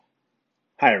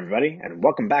Hi, everybody, and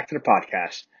welcome back to the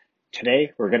podcast.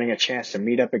 Today, we're getting a chance to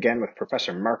meet up again with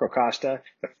Professor Marco Costa,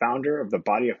 the founder of the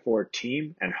Body of Four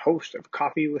team and host of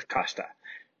Coffee with Costa.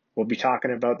 We'll be talking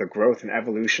about the growth and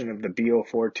evolution of the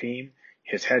BO4 team,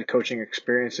 his head coaching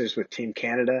experiences with Team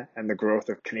Canada, and the growth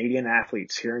of Canadian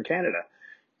athletes here in Canada.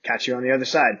 Catch you on the other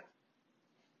side.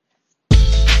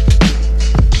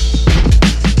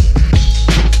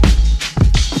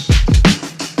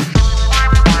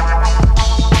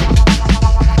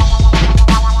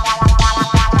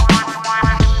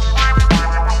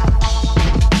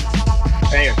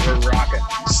 Hey, we're rocking.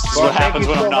 This is Well, what happens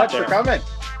when I'm not thank you there. so much for coming.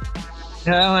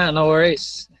 Yeah, man, no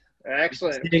worries.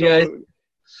 Excellent. See you guys.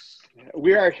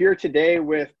 We are here today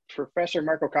with Professor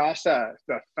Marco Costa,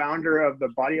 the founder of the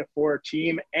Body of Four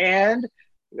team and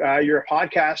your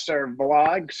podcast or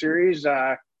vlog series,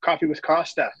 Coffee with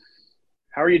Costa.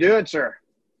 How are you doing, sir?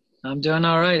 I'm doing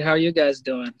all right. How are you guys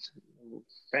doing?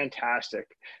 Fantastic.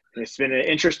 It's been an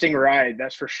interesting ride,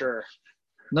 that's for sure.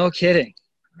 No kidding.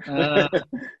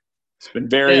 It's been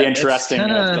very Yeah, interesting.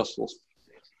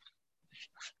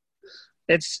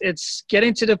 It's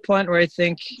getting to the point where I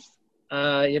think,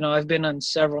 I've been on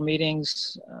several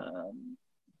meetings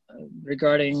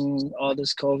regarding all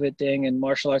this COVID thing and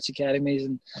martial arts academies,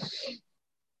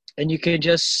 and you can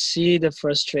just see the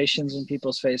frustrations in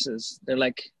people's faces.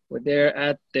 They're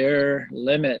at their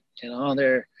limit,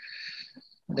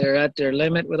 they're at their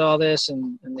limit with all this,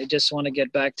 and they just want to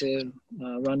get back to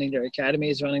running their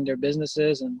academies, running their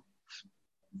businesses, and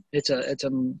I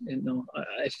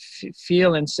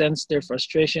feel and sense their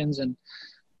frustrations, and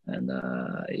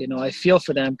I feel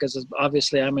for them because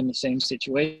obviously I'm in the same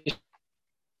situation.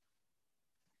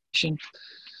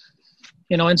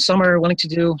 And some are willing to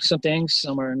do some things,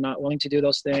 some are not willing to do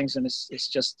those things, and it's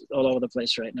just all over the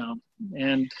place right now.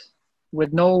 And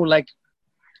with no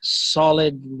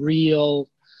solid, real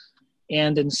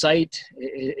end in sight,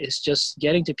 it's just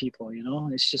getting to people.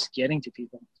 It's just getting to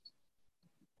people.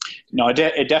 No,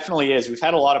 it definitely is. We've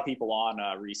had a lot of people on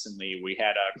recently. We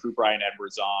had Crew Brian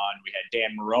Edwards on. We had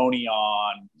Dan Maroney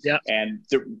on. Yeah. And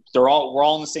we're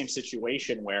all in the same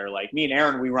situation where, me and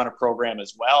Aaron, we run a program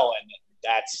as well, and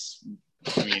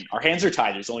our hands are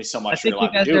tied. There's only so much we're allowed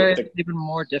to do. I think you guys are in an even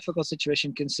more difficult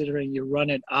situation considering you run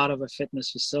it out of a fitness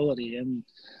facility, and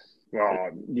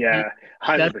Well, yeah,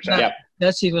 100%.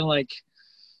 that's even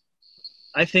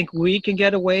I think we can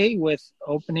get away with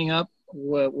opening up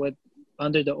with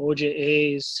under the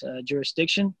OJA's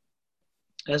jurisdiction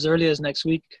as early as next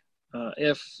week.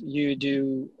 If you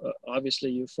do,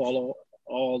 obviously you follow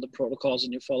all the protocols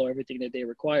and you follow everything that they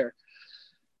require.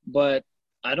 But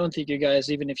I don't think you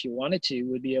guys, even if you wanted to,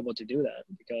 would be able to do that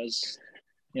because,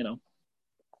 No,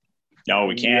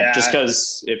 we can't. Yeah. Just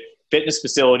because if fitness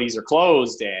facilities are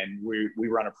closed and we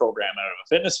run a program out of a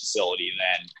fitness facility,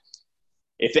 then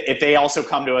if they also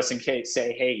come to us and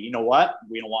say, hey, you know what,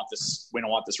 we don't want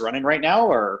this running right now,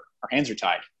 or our hands are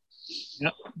tied.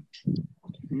 Yep.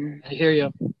 I hear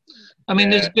you. I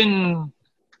mean, There's been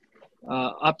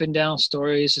up and down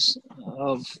stories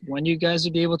of when you guys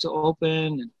would be able to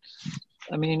open.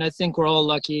 I think we're all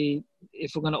lucky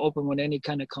if we're going to open with any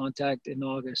kind of contact in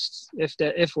August,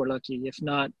 if we're lucky. If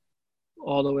not,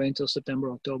 all the way until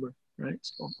September, October, right?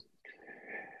 So.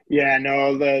 Yeah,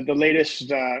 no, the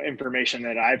latest information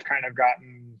that I've kind of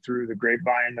gotten through the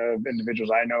grapevine of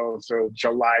individuals I know, so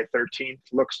July 13th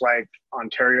looks like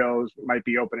Ontario might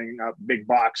be opening up big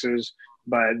boxes,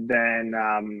 but then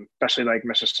especially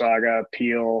Mississauga,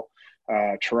 Peel,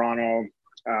 Toronto,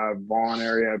 Vaughan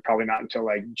area, probably not until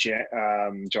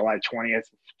July 20th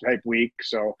type week.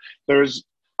 So there's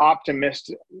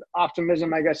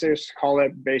optimism, I guess I just call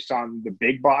it, based on the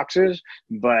big boxes.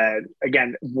 But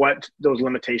again, what those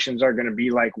limitations are going to be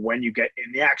like when you get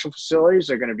in the actual facilities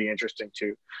are going to be interesting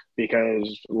too,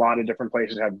 because a lot of different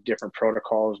places have different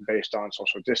protocols based on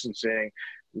social distancing,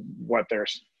 what their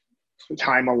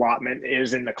time allotment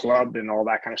is in the club and all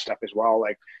that kind of stuff as well.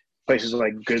 Like places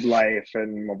like Good Life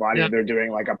and Movado, They're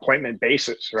doing appointment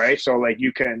basis, right? So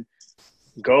you can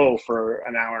go for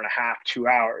an hour and a half, 2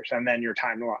 hours, and then your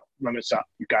time limits up.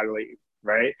 You got to leave,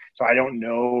 right? So I don't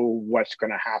know what's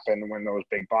going to happen when those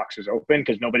big boxes open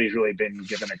because nobody's really been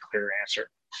given a clear answer.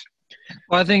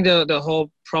 Well, I think the whole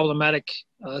problematic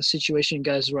situation you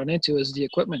guys run into is the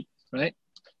equipment, right?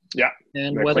 Yeah.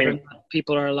 And whether or not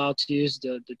people are allowed to use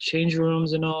the change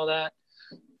rooms and all that.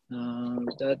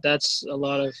 That's a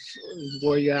lot of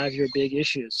where you have your big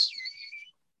issues.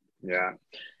 Yeah.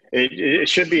 It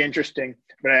should be interesting,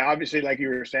 but obviously, like you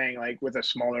were saying, with a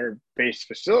smaller based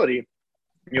facility,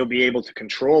 you'll be able to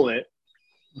control it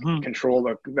control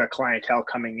the clientele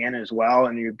coming in as well.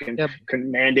 And you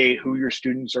can mandate who your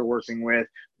students are working with,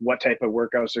 what type of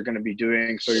workouts they're going to be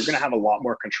doing. So you're going to have a lot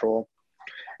more control.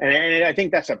 And I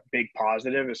think that's a big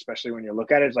positive, especially when you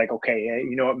look at it. It's like, okay,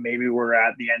 you know what, maybe we're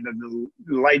at the end of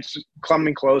the lights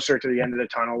coming closer to the end of the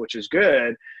tunnel, which is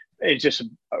good. It just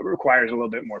requires a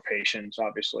little bit more patience,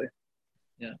 obviously.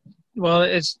 Yeah. Well,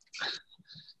 it's,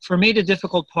 for me, the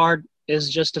difficult part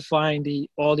is justifying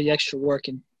all the extra work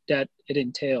that it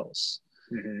entails.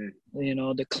 Mm-hmm. You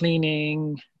know, the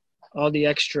cleaning, all the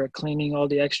extra cleaning, all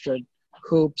the extra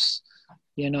hoops,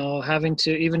 you know, having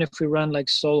to, even if we run like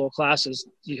solo classes,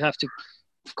 you have to,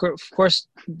 of course,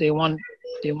 they want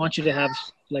you to have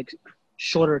like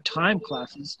shorter time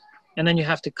classes, and then you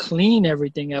have to clean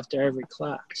everything after every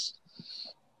class.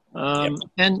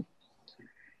 And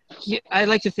I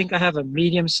like to think I have a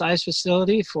medium-sized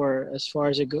facility for as far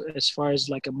as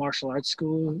like a martial arts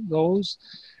school goes,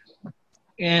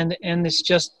 and it's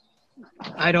just,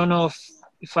 I don't know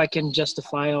if I can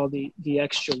justify all the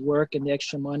extra work and the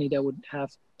extra money that would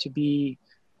have to be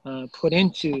put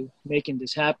into making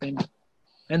this happen.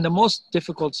 And the most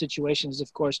difficult situation is,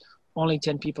 of course, only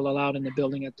 10 people allowed in the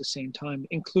building at the same time,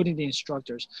 including the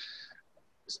instructors.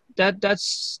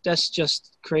 That's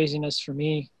just craziness for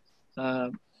me,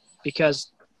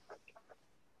 because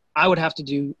I would have to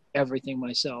do everything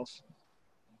myself,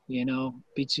 you know,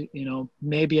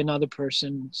 maybe another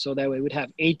person, so that way we'd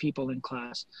have 8 people in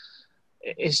class.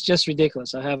 It's just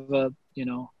ridiculous. I have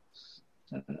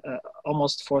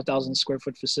almost 4,000 square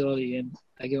foot facility, and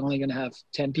I'm only going to have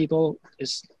 10 people,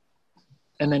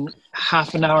 and then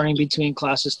half an hour in between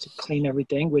classes to clean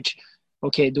everything, which,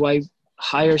 okay, do I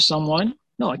hire someone?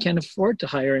 No, I can't afford to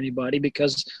hire anybody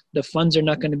because the funds are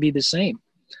not going to be the same.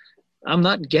 I'm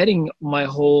not getting my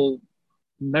all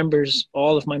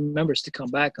of my members to come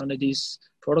back under these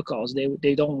protocols.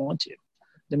 They don't want to.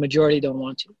 The majority don't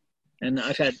want to. And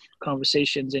I've had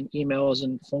conversations and emails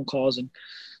and phone calls, and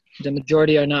the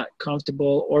majority are not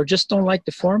comfortable or just don't like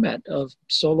the format of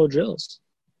solo drills.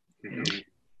 Mm-hmm.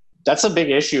 That's a big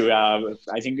issue.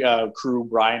 I think Crew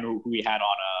Brian, who we had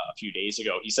on a few days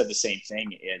ago, he said the same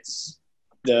thing. It's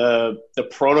the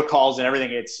protocols and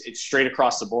everything. It's straight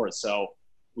across the board. So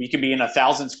we can be in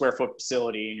 1,000 square foot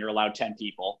facility and you're allowed 10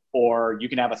 people, or you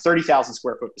can have a 30,000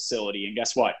 square foot facility and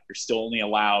guess what? You're still only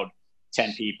allowed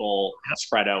 10 people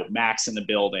spread out, max in the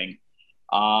building.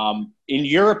 In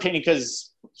your opinion,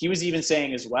 because he was even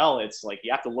saying as well, it's like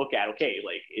you have to look at, okay,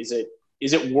 like is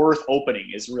it worth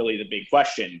opening is really the big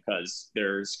question, because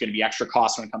there's going to be extra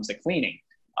costs when it comes to cleaning.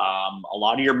 A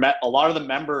lot of the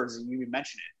members, and you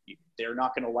mentioned it, they're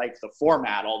not going to like the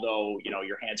format, although, you know,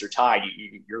 your hands are tied.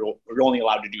 You're only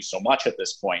allowed to do so much at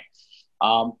this point.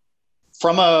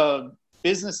 From a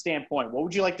business standpoint, what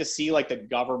would you like to see, like the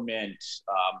government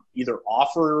either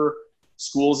offer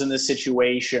schools in this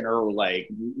situation, or like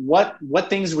what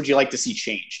things would you like to see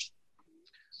changed?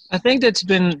 I think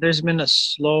there's been a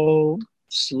slow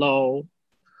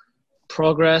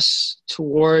progress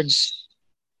towards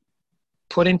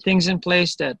putting things in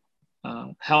place that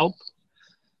help.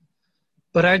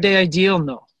 But are they ideal?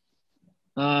 No.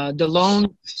 The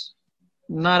loans,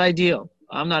 not ideal.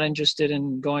 I'm not interested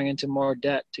in going into more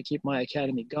debt to keep my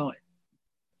academy going.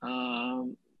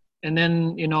 And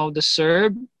then, you know, the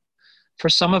CERB, for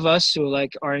some of us who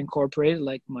like are incorporated,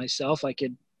 like myself, I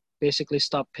could basically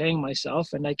stop paying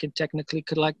myself and I could technically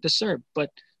collect the CERB.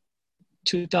 But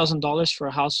 $2,000 for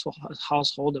a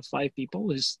household of 5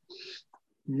 people is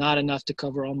not enough to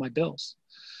cover all my bills.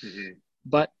 Mm-hmm.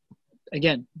 But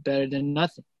again, better than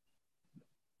nothing.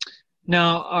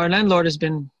 Now, our landlord has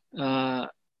been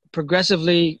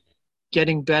progressively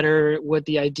getting better with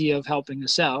the idea of helping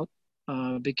us out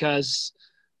because,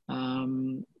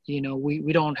 you know,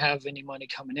 we don't have any money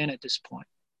coming in at this point.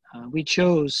 We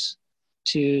chose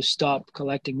to stop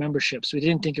collecting memberships. We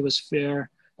didn't think it was fair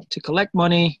to collect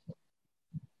money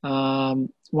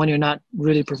when you're not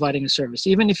really providing a service.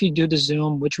 Even if you do the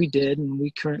Zoom, which we did, and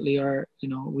we currently are, you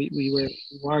know, we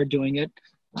are doing it.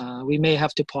 We may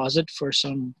have to pause it for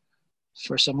some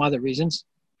other reasons.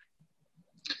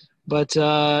 But,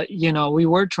 you know, we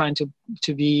were trying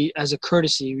to be, as a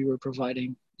courtesy, we were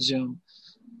providing Zoom.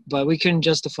 But we couldn't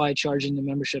justify charging the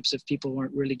memberships if people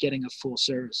weren't really getting a full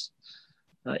service.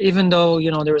 Even though,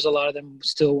 you know, there was a lot of them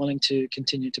still willing to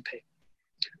continue to pay.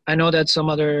 I know that some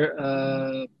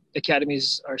other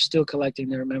academies are still collecting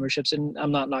their memberships, and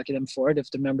I'm not knocking them for it.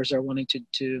 If the members are willing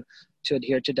to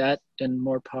adhere to that, then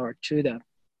more power to them.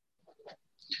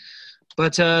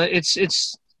 But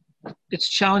it's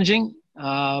challenging.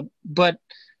 But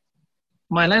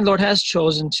my landlord has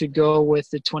chosen to go with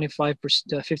the 25%,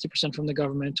 50% from the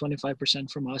government, 25%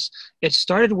 from us. It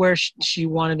started where she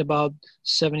wanted about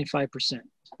 75%.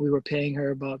 We were paying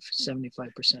her about 75%.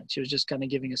 She was just kind of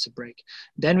giving us a break.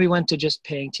 Then we went to just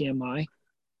paying TMI,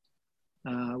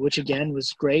 which again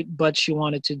was great, but she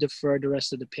wanted to defer the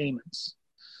rest of the payments,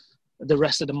 the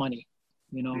rest of the money,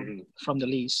 from the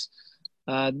lease.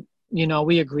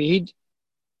 We agreed.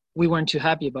 We weren't too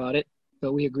happy about it,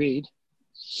 but we agreed.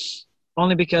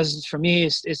 Only because for me,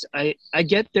 I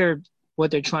get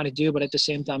what they're trying to do, but at the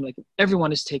same time, like,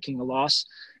 everyone is taking a loss.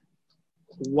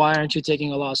 Why aren't you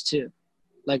taking a loss too?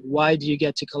 Like, why do you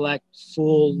get to collect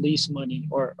full lease money,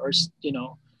 or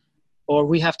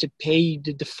we have to pay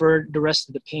to defer the rest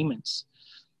of the payments?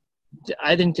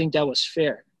 I didn't think that was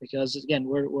fair, because again,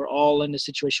 we're all in a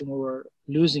situation where we're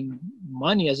losing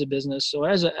money as a business. So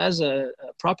as a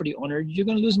property owner, you're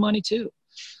going to lose money too.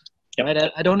 Yep.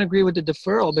 Right? I don't agree with the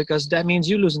deferral, because that means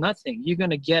you lose nothing. You're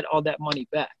going to get all that money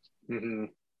back. Mm-hmm.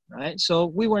 Right? So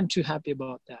we weren't too happy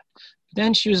about that.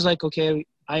 Then she was like, okay,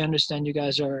 I understand you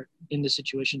guys are in the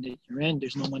situation that you're in.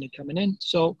 There's no money coming in.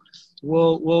 So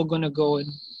we're going to go in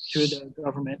through the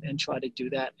government and try to do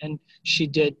that. And she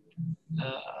did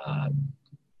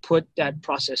put that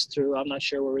process through. I'm not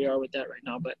sure where we are with that right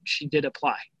now, but she did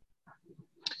apply.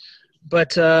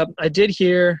 But I did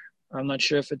hear, I'm not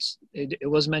sure if it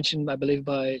was mentioned, I believe,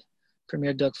 by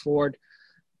Premier Doug Ford,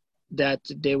 that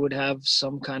they would have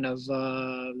some kind of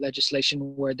legislation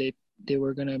where they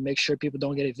were going to make sure people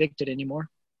don't get evicted anymore.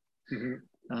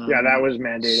 Mm-hmm. That was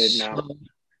mandated now.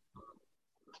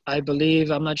 I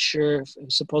believe, I'm not sure if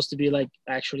it's supposed to be like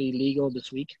actually legal this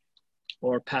week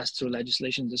or passed through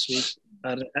legislation this week.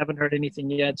 I haven't heard anything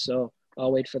yet, so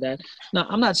I'll wait for that. Now,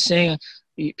 I'm not saying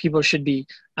people should be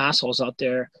assholes out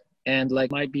there and like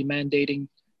might be mandating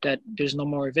that there's no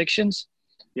more evictions.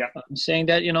 Yeah. I'm saying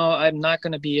that, I'm not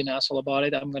going to be an asshole about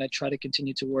it. I'm going to try to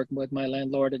continue to work with my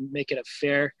landlord and make it a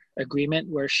fair agreement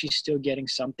where she's still getting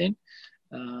something.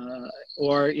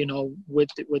 Or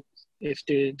if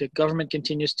the government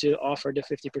continues to offer the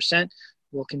 50%,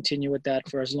 we'll continue with that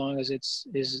for as long as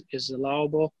it's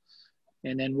allowable.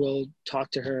 And then we'll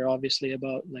talk to her obviously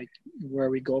about like where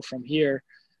we go from here.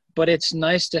 But it's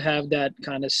nice to have that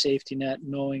kind of safety net,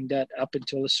 knowing that up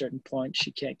until a certain point, she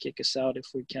can't kick us out if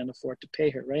we can't afford to pay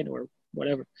her, right? Or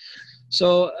whatever.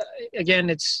 So again,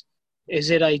 is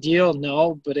it ideal?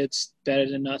 No, but it's better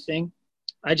than nothing.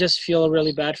 I just feel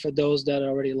really bad for those that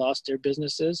already lost their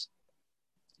businesses,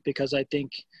 because I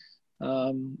think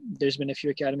there's been a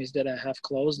few academies that have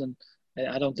closed, and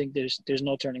I don't think there's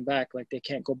no turning back. Like, they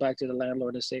can't go back to the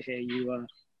landlord and say, hey, you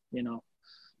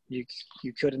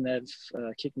couldn't have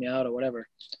kicked me out or whatever.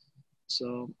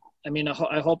 So, I mean,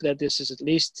 I hope that this is at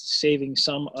least saving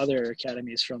some other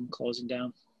academies from closing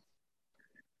down.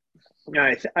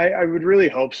 Yeah, I would really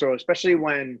hope so, especially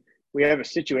when we have a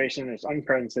situation that's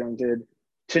unprecedented,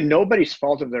 to nobody's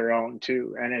fault of their own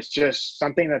too. And it's just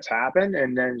something that's happened.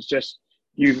 And then it's just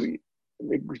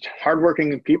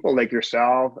hardworking people like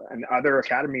yourself and other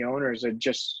academy owners that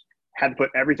just had to put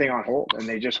everything on hold, and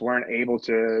they just weren't able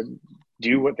to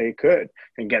do what they could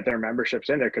and get their memberships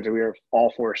in there, because we were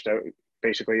all forced out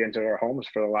basically into our homes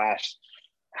for the last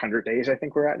 100 days, I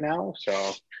think we're at now.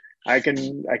 So I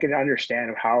can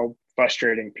understand how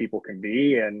frustrating people can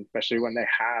be, and especially when they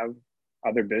have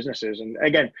other businesses. And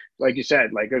again, like you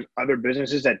said, like, there's other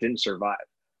businesses that didn't survive.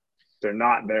 They're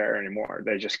not there anymore.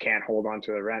 They just can't hold on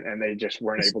to the rent, and they just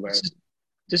weren't able to.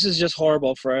 This is just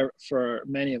horrible for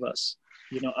many of us.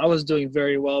 I was doing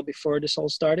very well before this all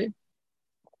started.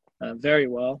 Very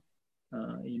well.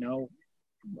 I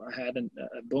had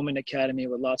a booming academy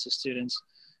with lots of students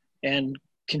and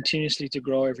continuously to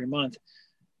grow every month.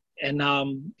 And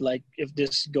now, like, if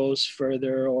this goes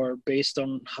further, or based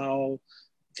on how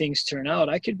things turn out,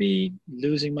 I could be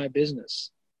losing my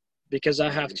business, because I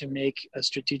have to make a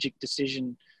strategic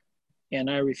decision, and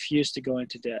I refuse to go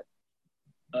into debt.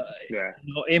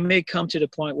 It may come to the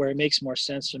point where it makes more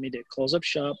sense for me to close up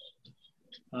shop,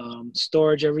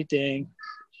 storage everything,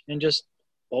 and just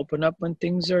open up when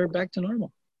things are back to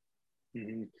normal.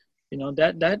 Mm-hmm.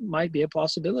 That might be a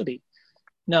possibility.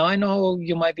 Now, I know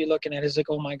you might be looking at it as like,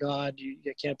 oh my God, you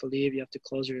can't believe you have to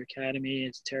close your academy.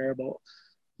 It's terrible.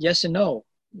 Yes and no.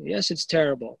 Yes, it's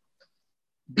terrible.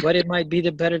 But it might be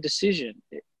the better decision.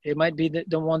 It might be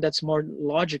the one that's more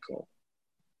logical,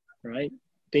 right?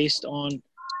 Based on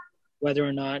whether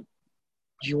or not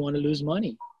you want to lose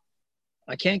money.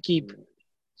 I can't keep,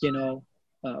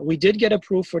 we did get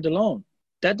approved for the loan.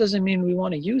 That doesn't mean we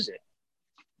want to use it.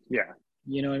 Yeah.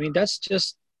 I mean, that's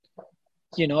just,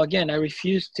 again, I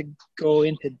refuse to go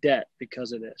into debt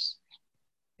because of this.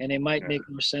 And it might make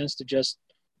more sense to just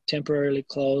temporarily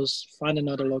close, find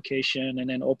another location, and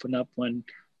then open up when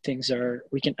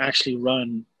we can actually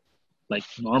run like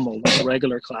normal, like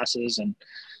regular classes and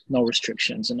no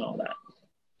restrictions and all that.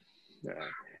 Yeah.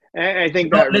 And I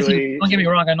think that really... Don't get me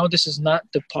wrong. I know this is not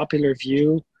the popular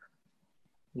view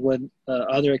with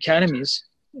other academies,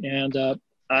 and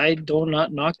I do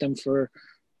not knock them for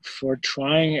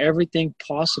trying everything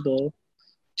possible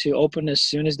to open as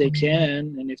soon as they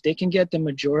can. And if they can get the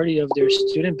majority of their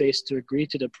student base to agree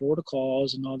to the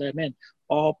protocols and all that, man,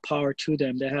 all power to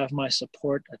them. They have my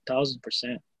support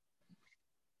 1,000%.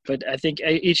 But I think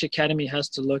each academy has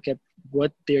to look at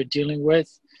what they're dealing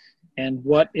with and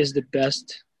what is the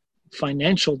best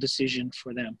financial decision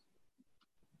for them.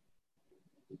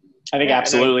 I think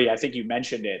absolutely. I think you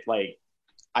mentioned it. Like,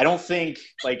 I think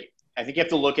you have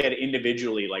to look at it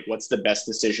individually, like what's the best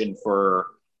decision for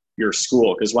your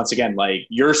school. Because once again, like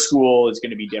your school is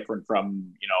going to be different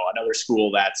from, another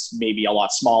school that's maybe a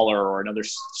lot smaller or another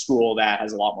school that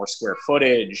has a lot more square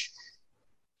footage.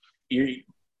 You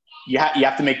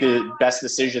have to make the best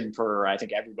decision for, I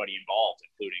think, everybody involved,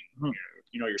 including,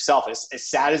 yourself. As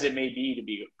sad as it may be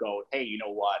to go, hey, you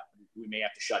know what, we may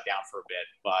have to shut down for a bit,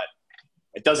 but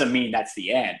it doesn't mean that's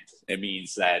the end. It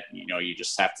means that, you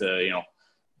just have to,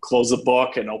 close the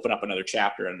book and open up another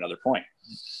chapter at another point.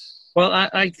 Well,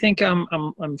 I think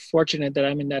I'm fortunate that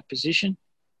I'm in that position.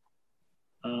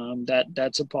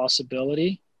 That's a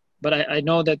possibility, but I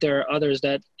know that there are others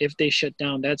that if they shut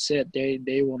down, that's it.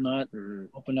 They will not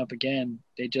open up again.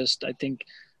 They just, I think,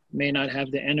 may not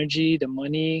have the energy, the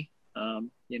money,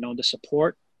 the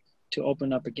support to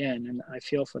open up again. And I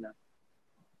feel for them.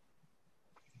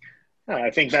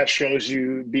 I think that shows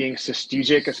you being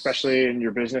strategic, especially in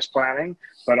your business planning,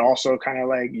 but also kind of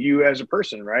like you as a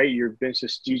person, right? You've been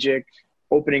strategic,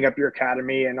 opening up your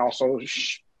academy, and also,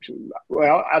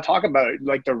 I'll talk about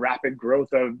like the rapid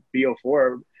growth of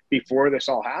BO4 before this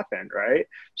all happened, right?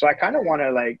 So I kind of want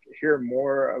to like hear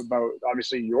more about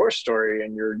obviously your story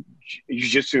and your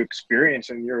jiu-jitsu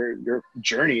experience and your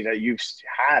journey that you've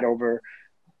had over.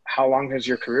 How long has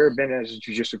your career been as a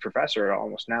jiu-jitsu professor?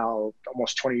 Almost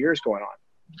 20 years going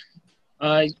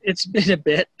on. It's been a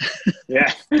bit.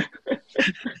 Yeah.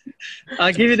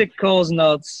 I'll give you the Coles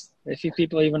notes. If you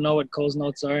people even know what Coles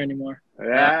notes are anymore.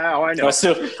 Yeah, I know.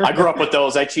 I grew up with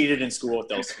those. I cheated in school with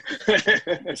those.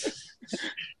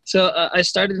 So I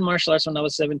started in martial arts when I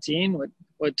was 17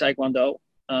 with Taekwondo.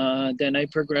 Then I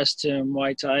progressed to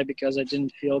Muay Thai because I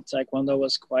didn't feel Taekwondo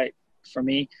was quite for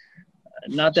me.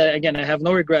 Not that, again, I have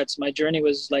no regrets. My journey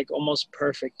was like almost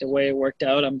perfect the way it worked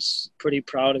out. I'm pretty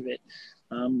proud of it.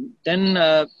 Then,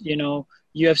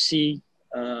 UFC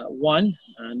 1,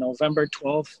 November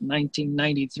 12th,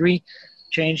 1993,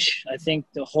 changed, I think,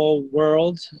 the whole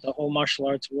world, the whole martial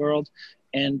arts world.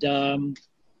 And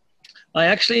I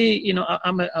actually,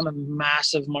 I'm a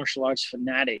massive martial arts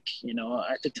fanatic.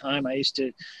 At the time I used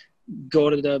to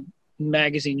go to the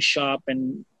magazine shop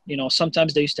and,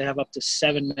 sometimes they used to have up to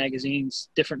 7 magazines,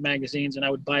 different magazines, and I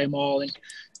would buy them all.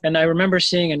 And I remember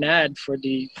seeing an ad for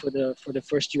the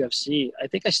first UFC. I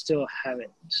think I still have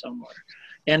it somewhere.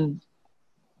 And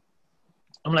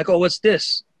I'm like, oh, what's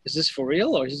this? Is this for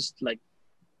real? Or is this like,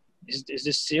 is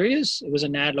this serious? It was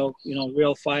an ad,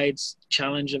 real fights,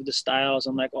 challenge of the styles.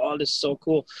 I'm like, oh, this is so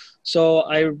cool. So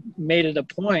I made it a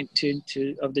point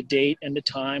of the date and the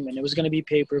time, and it was going to be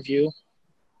pay-per-view.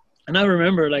 And I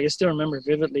remember, I still remember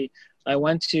vividly, I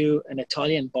went to an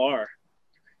Italian bar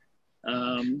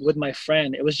with my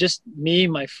friend. It was just me,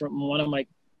 one of my,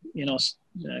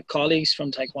 colleagues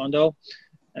from Taekwondo.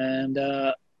 And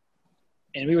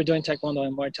we were doing Taekwondo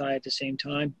and Muay Thai at the same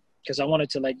time because I wanted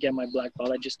to, get my black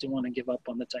belt. I just didn't want to give up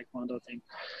on the Taekwondo thing.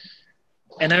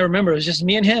 And I remember it was just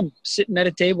me and him sitting at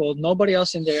a table, nobody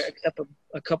else in there except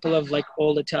a couple of,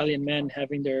 old Italian men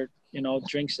having their,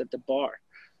 drinks at the bar.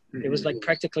 It was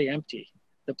practically empty,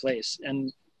 the place.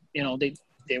 And,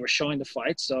 they were showing the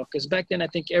fights. So, because back then I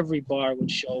think every bar would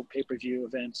show pay-per-view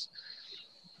events.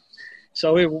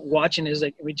 So we were watching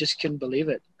it, we just couldn't believe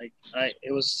it.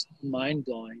 It was mind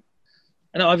blowing.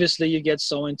 And obviously you get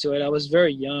so into it. I was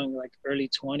very young, early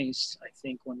 20s, I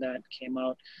think, when that came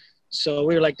out. So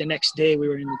we were the next day we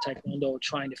were in the Taekwondo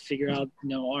trying to figure out,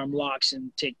 arm locks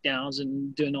and takedowns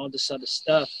and doing all this other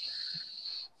stuff.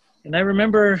 And I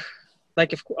remember,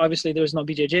 obviously there was no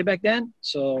BJJ back then.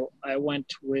 So I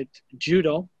went with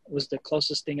judo. It was the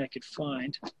closest thing I could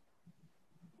find.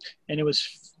 And it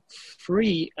was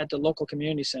free at the local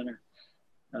community center.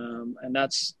 And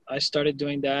I started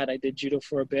doing that. I did judo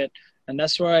for a bit. And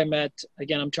that's where I met,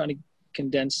 again, I'm trying to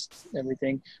condense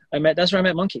everything. That's where I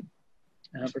met Monkey,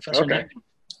 Professor Nagin.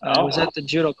 I was at the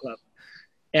judo club.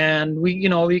 And we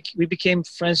became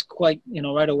friends quite,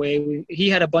 right away. He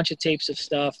had a bunch of tapes of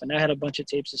stuff, and I had a bunch of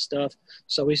tapes of stuff.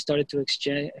 So we started to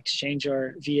exchange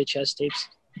our VHS tapes.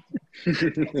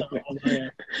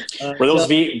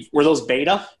 Were those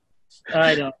beta?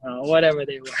 I don't know, whatever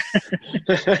they were.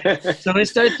 So we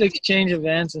started to exchange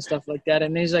events and stuff like that.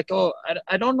 And he's like, "Oh,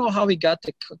 I don't know how we got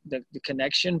the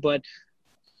connection, but."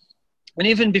 And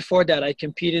even before that, I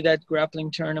competed at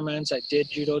grappling tournaments. I did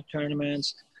judo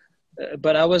tournaments.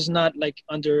 But I was not like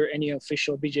under any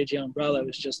official BJJ umbrella. I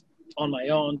was just on my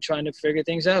own trying to figure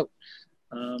things out.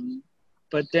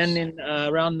 But then in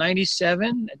around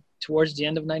 97, towards the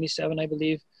end of 97, I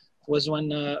believe, was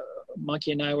when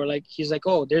Monkey and I were like, he's like,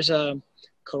 "Oh, there's a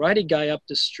karate guy up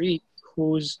the street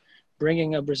who's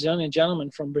bringing a Brazilian gentleman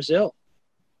from Brazil.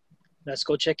 Let's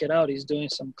go check it out. He's doing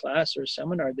some class or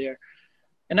seminar there."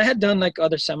 And I had done like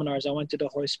other seminars. I went to the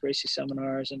Hoist Gracie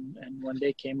seminars, and when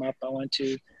they came up, I went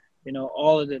to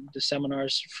all of the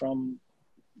seminars from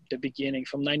the beginning,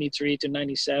 from 93 to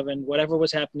 97, whatever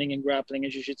was happening in grappling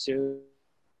and jiu-jitsu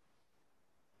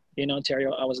in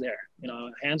Ontario, I was there.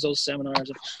 Hanzo's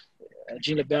seminars,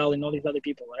 Gene LaBelle and all these other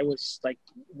people. I was like,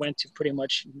 went to pretty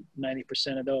much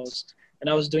 90% of those. And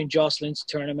I was doing Jocelyn's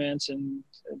tournaments and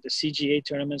the CGA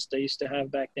tournaments they used to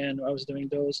have back then. I was doing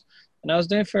those. And I was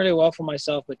doing fairly well for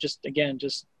myself, but just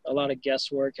a lot of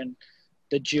guesswork, and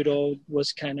the judo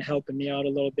was kind of helping me out a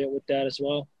little bit with that as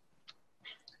well.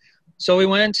 So we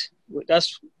went.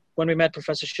 That's when we met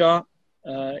Professor Shaw.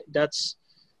 That's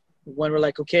when we're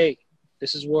like, okay,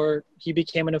 this is where he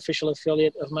became an official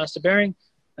affiliate of Master Bearing,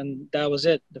 and that was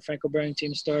it. The Franco Bearing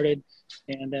team started,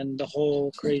 and then the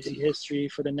whole crazy history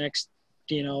for the next,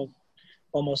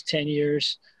 almost 10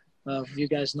 years. You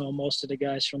guys know most of the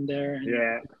guys from there.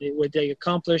 And what they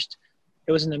accomplished.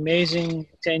 It was an amazing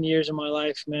 10 years of my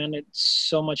life, man. It's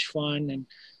so much fun and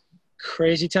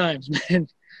crazy times, man.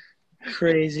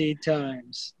 Crazy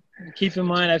times. Keep in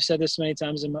mind, I've said this many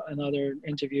times in other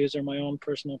interviews or my own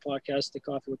personal podcast, The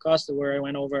Coffee with Costa, where I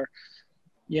went over,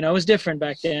 it was different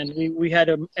back then. We had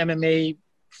a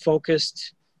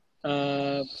MMA-focused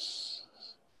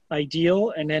ideal,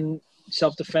 and then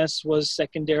self-defense was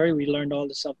secondary. We learned all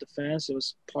the self-defense. It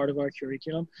was part of our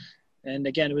curriculum. And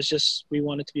again, it was just, we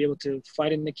wanted to be able to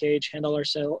fight in the cage, handle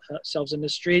ourselves in the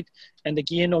street. And the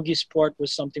gi and no gi sport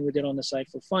was something we did on the side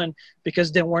for fun,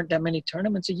 because there weren't that many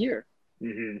tournaments a year.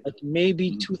 Mm-hmm. Like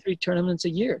maybe 2-3 tournaments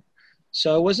a year.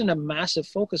 So it wasn't a massive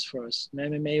focus for us. And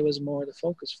MMA was more the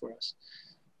focus for us.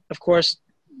 Of course,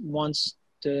 once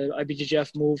the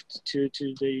IBJJF moved to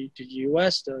the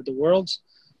US, the Worlds,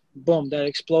 boom, that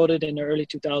exploded in the early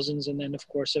 2000s. And then, of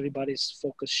course, everybody's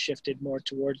focus shifted more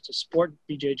towards the sport,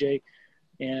 BJJ,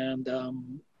 and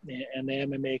the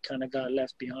MMA kind of got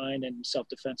left behind, and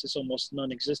self-defense is almost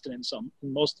non-existent in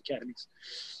most academies.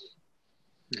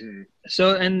 Mm-hmm.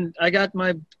 So, and I got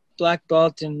my black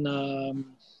belt in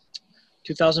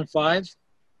 2005.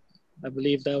 I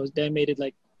believe that made it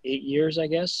like 8 years, I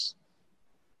guess.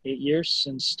 8 years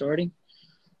since starting.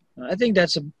 I think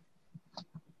that's a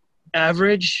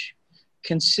average,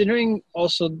 considering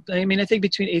also, I think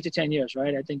between 8 to 10 years,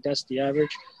 right? I think that's the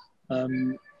average.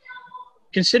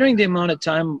 Considering the amount of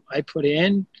time I put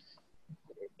in,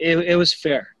 it was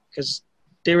fair, because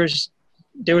there was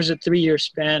a 3-year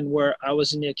span where I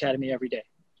was in the academy every day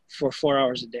for 4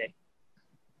 hours a day,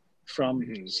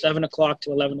 from 7 o'clock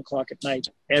to 11 o'clock at night,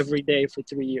 every day for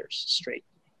 3 years straight,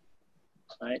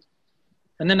 right?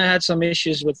 And then I had some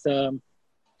issues with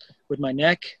my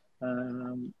neck.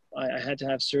 I had to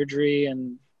have surgery,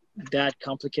 and that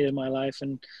complicated my life.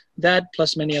 And that,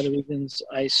 plus many other reasons,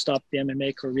 I stopped the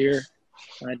MMA career.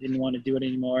 I didn't want to do it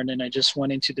anymore. And then I just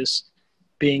went into this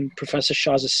being Professor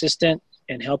Shaw's assistant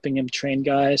and helping him train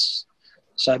guys.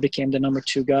 So I became the number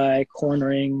 2 guy,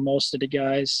 cornering most of the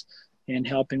guys and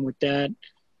helping with that.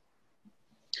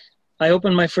 I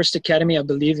opened my first academy, I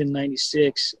believe, in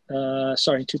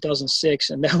 2006,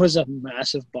 and that was a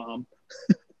massive bomb.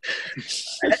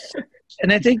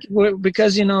 And I think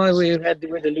because, we had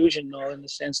the delusion, in the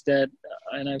sense that,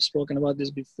 and I've spoken about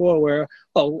this before, where,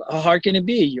 how hard can it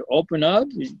be? You open up,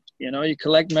 you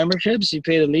collect memberships, you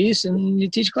pay the lease, and you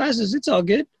teach classes. It's all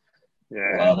good.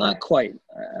 Yeah. Well, not quite.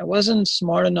 I wasn't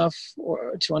smart enough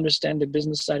to understand the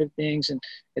business side of things, and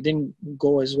it didn't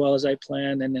go as well as I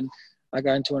planned. And then I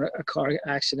got into a car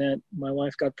accident. My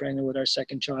wife got pregnant with our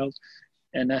second child,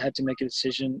 and I had to make a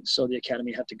decision, so the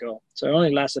academy had to go. So it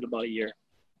only lasted about a year.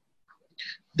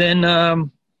 Then I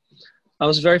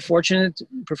was very fortunate.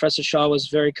 Professor Shaw was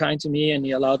very kind to me, and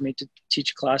he allowed me to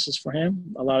teach classes for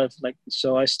him.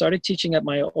 So I started teaching at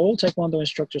my old Taekwondo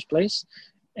instructor's place,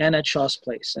 and at Shaw's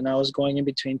Place. And I was going in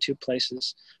between two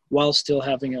places while still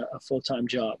having a full-time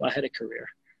job. I had a career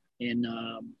in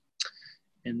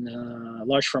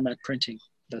large format printing.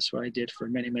 That's what I did for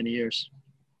many, many years.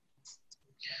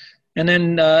 And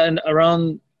then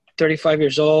around 35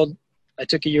 years old, I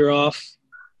took a year off,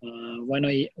 went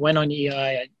on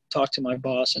EI. I talked to my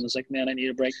boss and was like, man, I need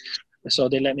a break. So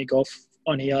they let me go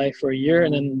on EI for a year,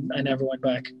 and then I never went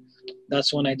back.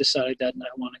 That's when I decided that I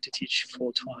wanted to teach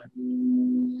full time.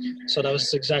 So that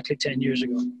was exactly 10 years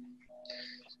ago.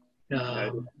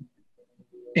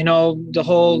 You know, the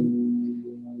whole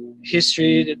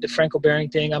history, the Franco Behring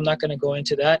thing, I'm not going to go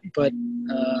into that, but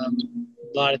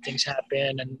a lot of things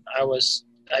happened, and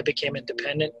I became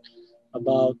independent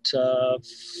about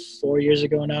 4 years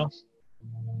ago now.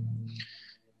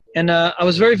 And I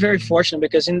was very, very fortunate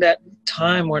because in that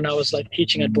time when I was like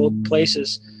teaching at both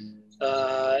places,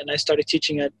 and I started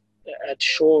teaching at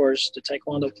Shores, the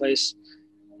Taekwondo place,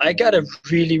 I got a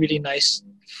really, really nice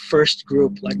first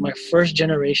group. Like my first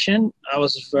generation, I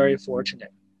was very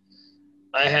fortunate.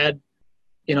 I had,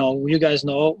 you know, you guys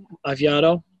know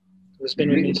Aviato, who's been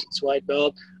with me since white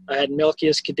belt. I had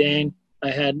Milkias Kadane. I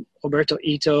had Roberto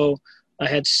Ito. I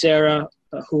had Sarah,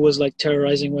 who was like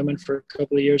terrorizing women for a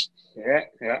couple of years.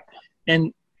 Yeah.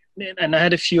 And I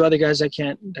had a few other guys I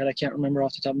can't remember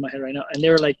off the top of my head right now, and they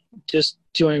were like just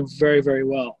doing very, very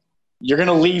well. You're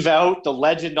gonna leave out the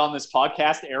legend on this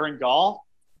podcast, Aaron Gall?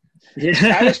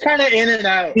 Yeah, I was kind of in and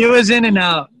out. He was in and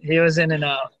out.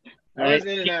 Right?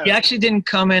 He actually didn't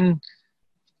come in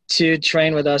to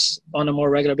train with us on a more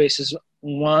regular basis.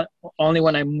 Only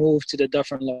when I moved to the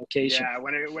Dufferin location. Yeah,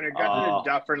 when it got to the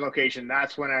Dufferin location,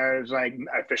 that's when I was like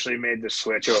officially made the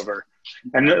switch over.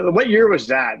 And what year was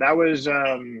that? That was.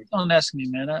 Don't ask me,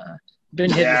 man. I've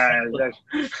been hitting.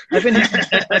 I've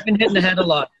been hitting the head a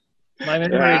lot. My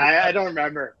memory. Yeah, I don't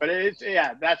remember, but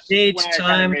that's age, when I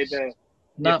time, made the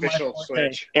official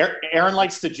switch. Aaron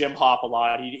likes to gym hop a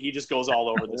lot. He just goes all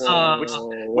over this,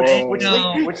 which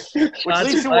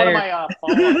leads to one of my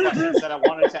follow-up questions that I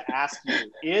wanted to ask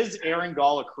you. Is Aaron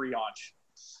Gall a creonch?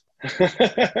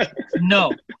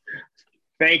 No.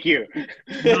 Thank you.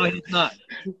 No, he's not.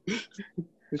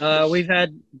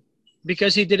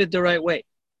 Because he did it the right way.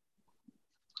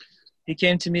 He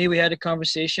came to me, we had a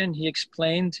conversation, he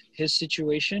explained his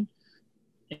situation,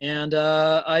 and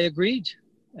I agreed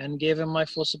and gave him my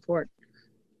full support.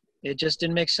 It just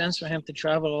didn't make sense for him to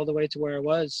travel all the way to where I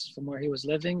was from where he was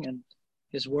living and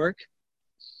his work.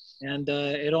 And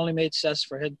it only made sense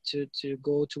for him to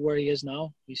go to where he is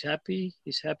now. He's happy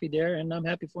there, and I'm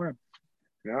happy for him.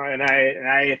 No, and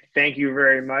I thank you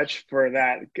very much for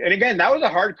that. And again, that was a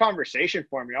hard conversation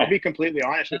for me. I'll be completely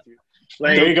honest with you.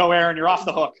 Like, there you go, Aaron. You're off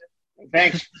the hook.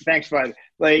 Thanks, bud.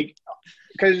 Like,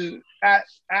 because at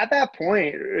that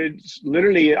point, it's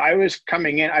literally I was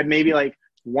coming in. I'd maybe like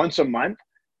once a month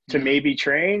to maybe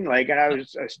train. Like, and I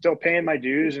was still paying my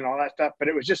dues and all that stuff. But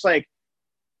it was just like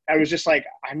I was just like,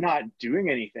 I'm not doing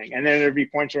anything. And then there'd be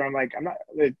points where I'm like,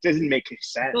 it doesn't make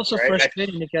sense. It's also right?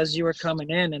 frustrating because you were coming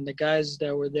in and the guys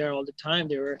that were there all the time,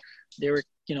 they were,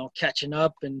 you know, catching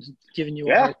up and giving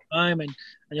you a hard time. And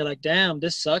you're like, damn,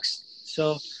 this sucks.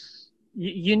 So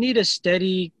you need a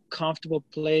steady, comfortable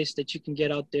place that you can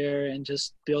get out there and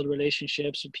just build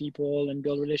relationships with people and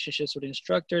build relationships with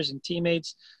instructors and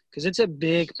teammates, because it's a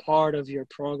big part of your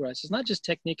progress. It's not just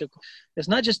technique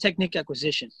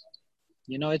acquisition.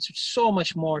 You know, it's so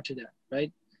much more to that,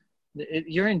 right?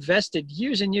 You're invested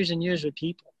years and years and years with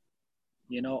people,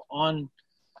 you know, on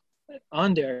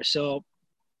there. So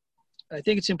I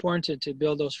think it's important to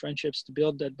build those friendships, to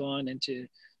build that bond, and to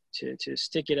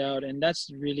stick it out. And that's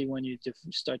really when you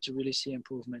start to really see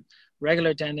improvement. Regular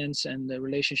attendance and the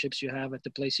relationships you have at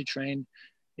the place you train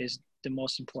is the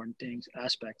most important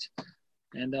aspect.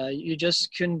 And you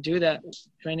just couldn't do that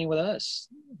training with us.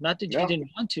 Not that you didn't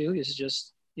want to, it's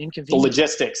just inconvenient. The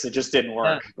logistics, it just didn't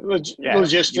work.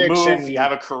 Logistics. You move, you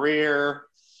have a career,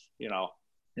 you know.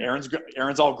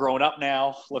 Aaron's all grown up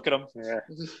now. Look at him.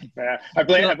 Yeah. I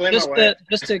blame my wife.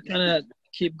 Just to kind of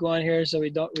keep going here, so we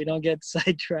don't get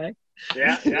sidetracked.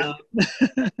 Yeah.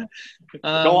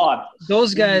 Go on.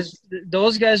 Those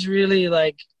guys really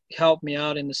like helped me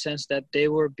out in the sense that they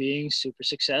were being super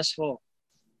successful.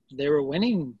 They were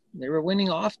winning. They were winning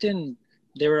often.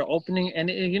 They were opening, and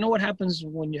you know what happens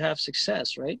when you have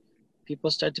success, right?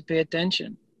 People start to pay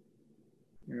attention,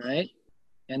 right?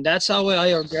 And that's how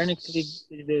I organically,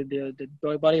 the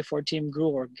Body of 4 team grew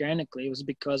organically. It was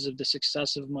because of the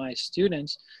success of my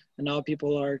students. And now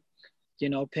people are, you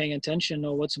know, paying attention.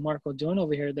 Oh, what's Marco doing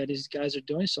over here that these guys are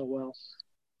doing so well,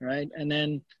 right? And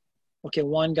then, okay,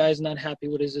 one guy's not happy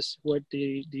with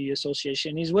the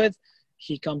association he's with.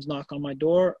 he comes knock on my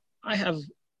door. I have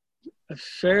a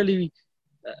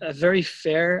very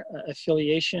fair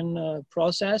affiliation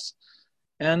process.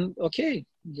 And okay,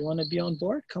 you want to be on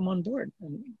board? Come on board,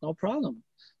 and no problem.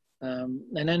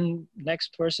 And then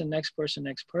next person,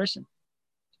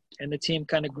 and the team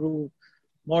kind of grew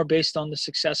more based on the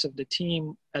success of the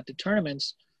team at the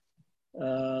tournaments.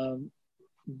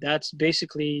 That's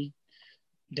basically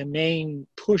the main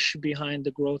push behind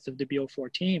the growth of the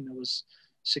BO4 team. It was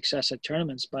success at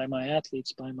tournaments by my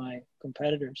athletes, by my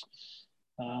competitors.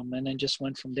 And then just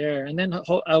went from there. And then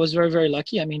I was very, very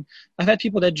lucky. I mean, I've had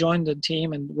people that joined the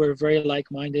team and we're very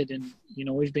like-minded, and, you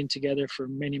know, we've been together for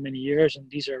many, many years, and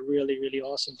these are really, really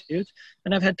awesome dudes.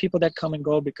 And I've had people that come and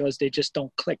go because they just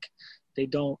don't click. They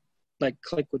don't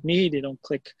click with me. They don't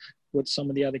click with some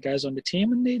of the other guys on the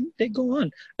team, and they go on.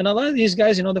 And a lot of these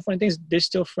guys, you know, the funny thing is they're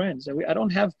still friends.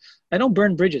 I don't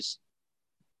burn bridges.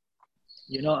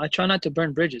 You know, I try not to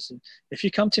burn bridges. If you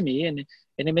come to me and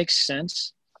it makes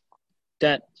sense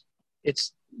that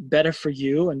it's better for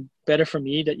you and better for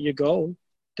me that you go,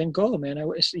 then go, man. I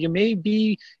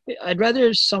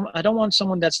don't want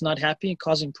someone that's not happy and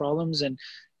causing problems and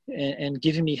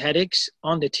giving me headaches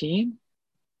on the team,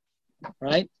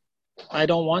 right? I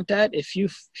don't want that. If you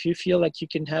feel like you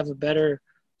can have a better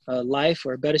life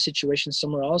or a better situation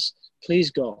somewhere else,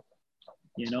 please go.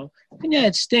 You know, and yeah,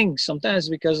 it stings sometimes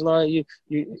because a lot of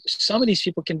some of these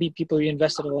people can be people you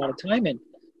invested a lot of time in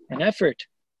and effort,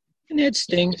 and it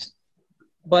stings.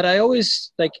 But I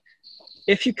always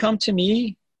if you come to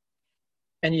me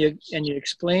and you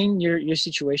explain your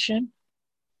situation,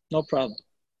 no problem.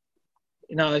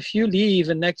 Now, if you leave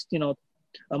and next,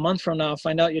 a month from now,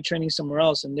 find out you're training somewhere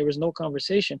else and there was no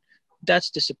conversation, that's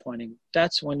disappointing.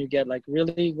 That's when you get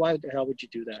really, why the hell would you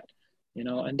do that?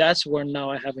 And that's where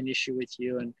now I have an issue with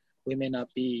you and we may not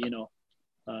be,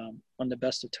 on the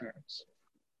best of terms.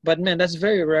 But man, that's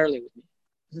very rarely with me.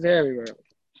 Very rarely.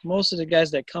 Most of the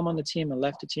guys that come on the team and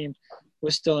left the team,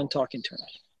 we're still in talking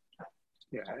terms.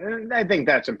 Yeah, and I think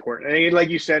that's important. And like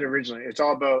you said originally, it's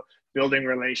all about building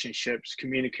relationships,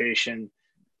 communication,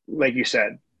 like you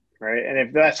said, right? And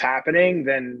if that's happening,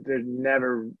 then there's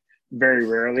never, very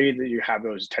rarely, that you have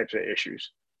those types of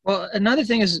issues. Well, another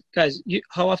thing is, guys,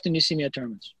 how often do you see me at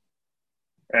tournaments?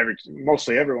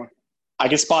 Mostly everyone. I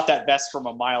can spot that vest from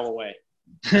a mile away.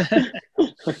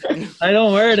 I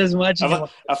don't wear it as much. I'm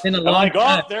like,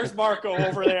 oh, there's Marco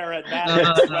over there at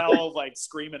Madison 12,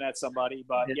 screaming at somebody.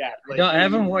 But yeah, I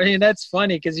haven't worn. That's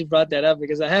funny because you brought that up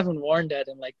because I haven't worn that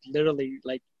in literally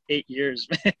 8 years,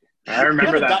 man. I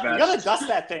remember that. You gotta dust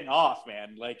that thing off,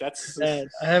 man. That's. I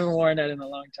haven't worn that in a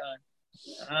long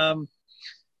time.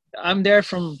 I'm there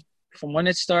from when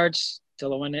it starts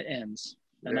till when it ends,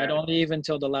 and I don't leave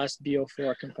until the last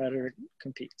BO4 competitor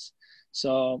competes.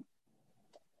 So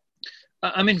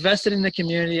I'm invested in the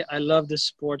community. I love this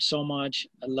sport so much.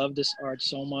 I love this art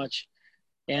so much,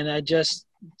 and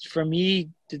for me,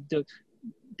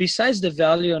 besides the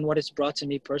value and what it's brought to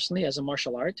me personally as a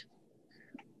martial art,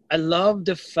 I love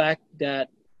the fact that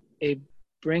it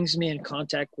brings me in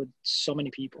contact with so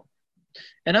many people.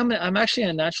 And I'm actually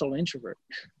a natural introvert.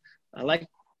 I like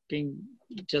being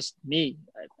just me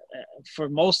for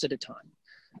most of the time.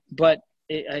 But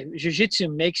jiu-jitsu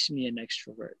makes me an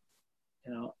extrovert,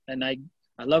 and I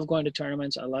love going to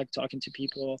tournaments. I like talking to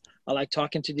people. I like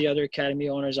talking to the other academy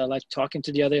owners. I like talking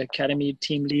to the other academy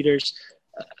team leaders.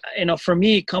 For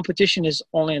me, competition is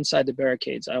only inside the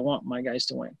barricades. I want my guys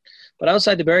to win. But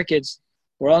outside the barricades,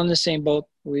 we're all in the same boat.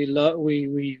 We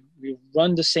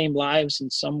run the same lives in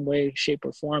some way, shape,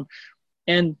 or form.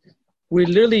 And we're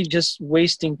literally just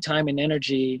wasting time and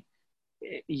energy,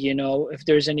 if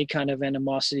there's any kind of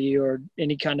animosity or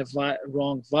any kind of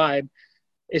wrong vibe.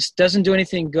 It doesn't do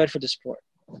anything good for the sport.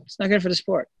 It's not good for the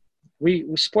sport.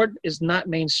 Sport is not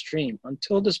mainstream.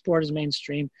 Until the sport is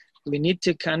mainstream, we need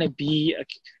to kind of be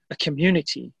a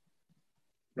community,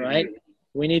 right?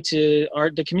 We need to,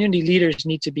 the community leaders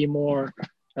need to be more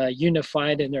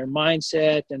unified in their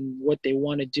mindset and what they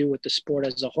want to do with the sport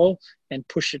as a whole and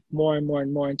push it more and more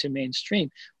and more into mainstream.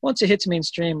 Once it hits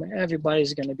mainstream,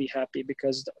 everybody's going to be happy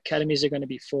because the academies are going to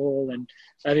be full and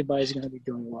everybody's going to be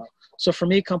doing well. So for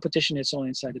me, competition is only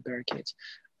inside the barricades.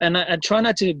 And I try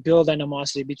not to build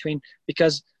animosity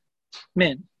because,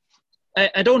 man,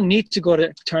 I don't need to go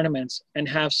to tournaments and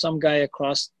have some guy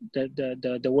across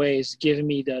the ways giving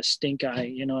me the stink eye,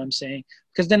 you know what I'm saying?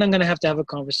 Because then I'm going to have a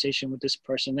conversation with this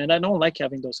person. And I don't like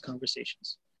having those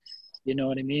conversations. You know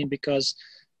what I mean? Because,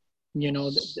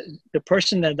 the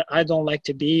person that I don't like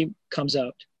to be comes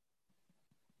out,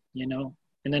 and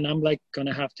then I'm going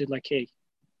to have to hey,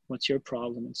 What's your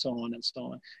problem? And so on and so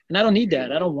on. And I don't need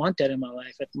that. I don't want that in my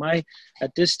life.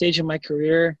 At this stage of my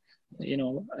career, you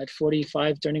know, at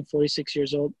 45, turning 46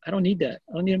 years old, I don't need that.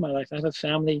 I don't need it in my life. I have a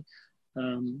family.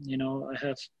 You know,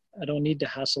 I don't need the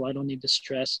hassle. I don't need the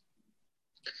stress.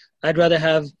 I'd rather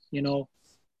have, you know,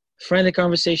 friendly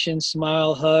conversations,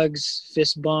 smile, hugs,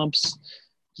 fist bumps.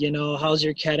 You know, how's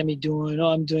your academy doing? Oh,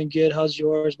 I'm doing good. How's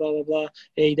yours? Blah, blah, blah.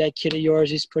 Hey, that kid of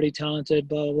yours, he's pretty talented,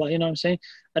 blah, blah, blah. You know what I'm saying?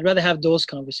 I'd rather have those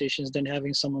conversations than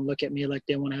having someone look at me like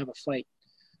they want to have a fight.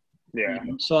 Yeah.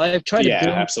 You know? So I try to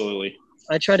build, absolutely.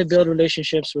 I try to build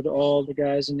relationships with all the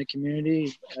guys in the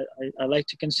community. I like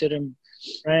to consider them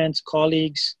friends,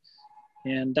 colleagues,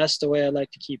 and that's the way I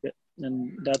like to keep it.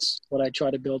 And that's what I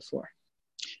try to build for.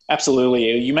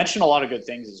 Absolutely. You mentioned a lot of good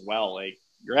things as well. Like,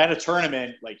 you're at a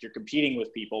tournament, like you're competing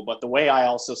with people, but the way I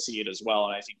also see it as well,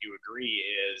 and I think you agree,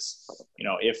 is, you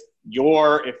know,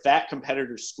 if that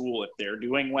competitor school, if they're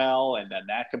doing well and then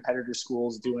that competitor school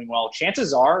is doing well,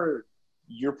 chances are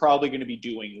you're probably going to be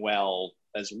doing well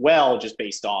as well, just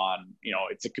based on, you know,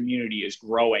 if the community is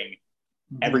growing,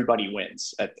 everybody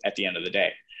wins at the end of the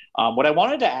day. What I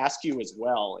wanted to ask you as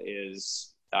well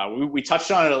is, we touched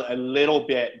on it a little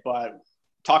bit, but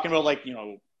talking about, like, you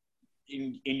know,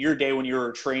 in your day when you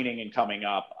were training and coming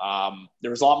up,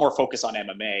 there was a lot more focus on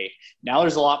MMA. Now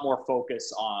there's a lot more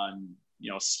focus on,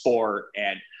 you know, sport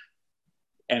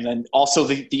and then also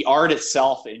the art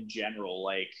itself in general.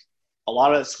 Like, a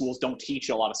lot of the schools don't teach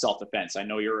a lot of self-defense. I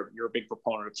know you're a big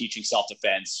proponent of teaching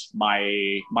self-defense.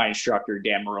 My instructor,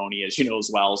 Dan Maroney, as you know as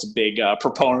well, is a big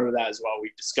proponent of that as well.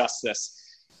 We've discussed this.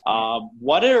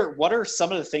 What are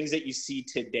some of the things that you see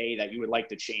today that you would like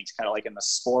to change, kind of like in the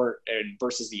sport and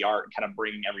versus the art, and kind of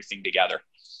bringing everything together?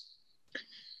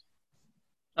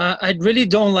 I really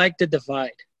don't like the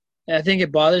divide. I think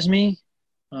it bothers me.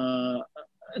 No,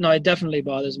 it definitely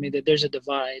bothers me that there's a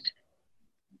divide.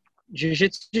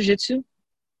 Jiu-jitsu,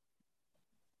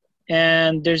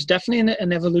 and there's definitely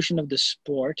an evolution of the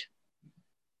sport.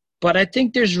 But I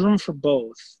think there's room for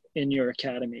both in your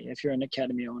academy if you're an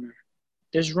academy owner.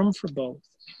 There's room for both.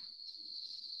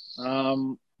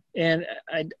 And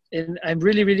I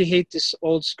really, really hate this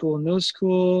old school, new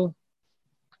school.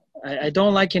 I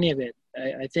don't like any of it.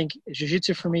 I think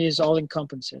jiu-jitsu for me is all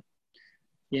encompassing.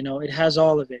 You know, it has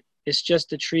all of it. It's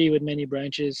just a tree with many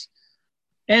branches.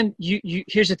 And you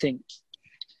here's the thing.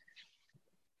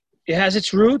 It has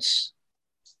its roots.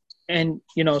 And,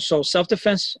 you know, so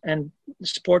self-defense and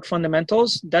sport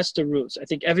fundamentals, that's the roots. I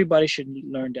think everybody should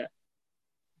learn that,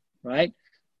 right?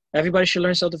 Everybody should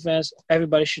learn self-defense.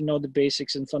 Everybody should know the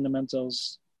basics and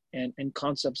fundamentals and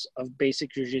concepts of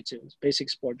basic jiu-jitsu, basic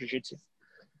sport jiu-jitsu.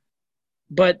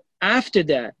 But after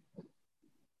that,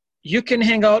 you can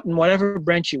hang out in whatever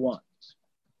branch you want.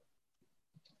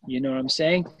 You know what I'm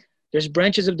saying? There's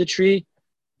branches of the tree,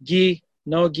 gi,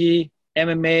 no gi,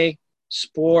 MMA,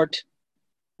 sport,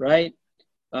 right?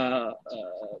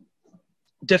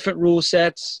 Different rule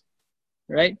sets,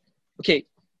 right? Okay.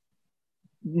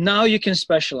 Now you can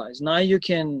specialize. Now you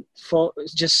can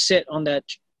just sit on that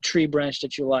tree branch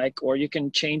that you like, or you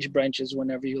can change branches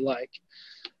whenever you like.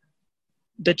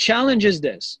 The challenge is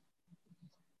this.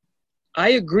 I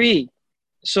agree.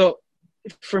 So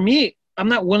for me, I'm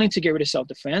not willing to get rid of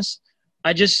self-defense.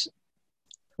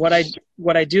 What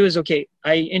I do is, okay,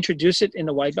 I introduce it in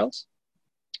the white belts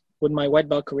with my white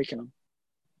belt curriculum.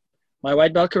 My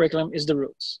white belt curriculum is the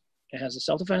roots. It has the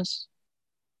self-defense,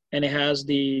 and it has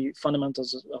the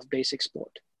fundamentals of basic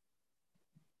sport.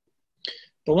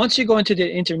 But once you go into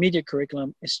the intermediate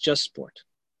curriculum, it's just sport.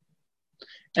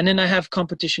 And then I have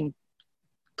competition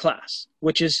class,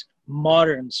 which is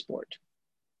modern sport.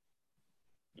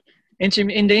 In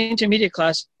the intermediate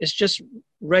class, it's just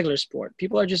regular sport.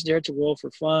 People are just there to roll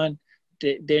for fun.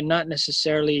 They're not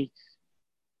necessarily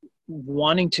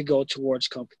wanting to go towards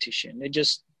competition. They're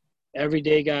just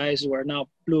everyday guys who are now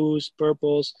blues,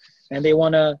 purples, and they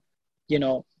want to, you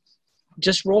know,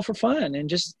 just roll for fun and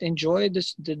just enjoy the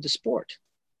sport.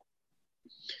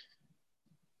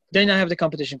 Then I have the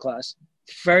competition class.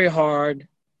 Very hard.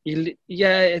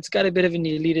 Yeah, it's got a bit of an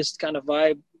elitist kind of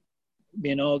vibe,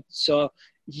 you know, so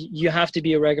you have to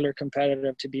be a regular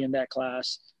competitor to be in that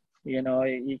class. You know,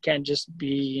 you can't just be,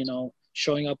 you know,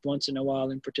 showing up once in a while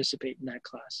and participate in that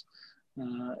class.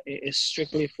 It's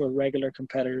strictly for regular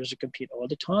competitors to compete all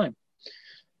the time.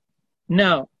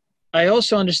 Now, I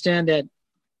also understand that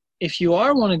if you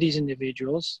are one of these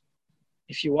individuals,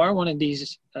 if you are one of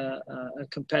these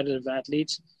competitive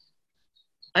athletes,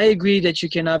 I agree that you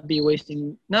cannot be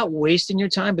not wasting your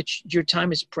time, but your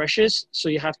time is precious. So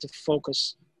you have to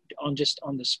focus on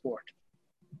the sport,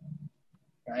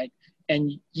 right?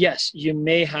 And yes, you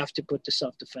may have to put the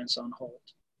self-defense on hold.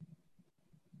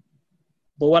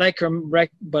 But what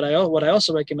I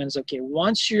also recommend is, okay,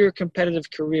 once your competitive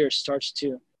career starts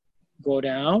to go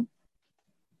down,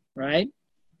 right,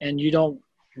 and you don't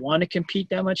want to compete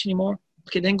that much anymore,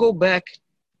 okay, then go back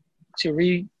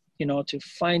to to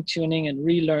fine tuning and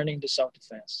relearning the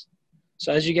self-defense.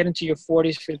 So as you get into your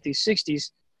 40s, 50s,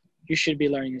 60s, you should be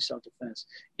learning your self-defense.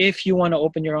 If you want to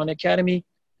open your own academy,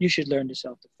 you should learn the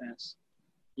self-defense.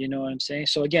 You know what I'm saying?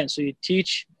 So again, so you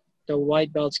teach the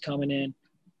white belts coming in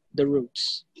the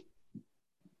roots,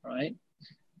 right?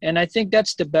 And I think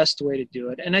that's the best way to do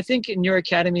it. And I think in your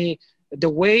academy, the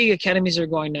way academies are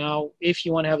going now, if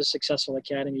you want to have a successful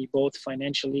academy, both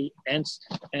financially and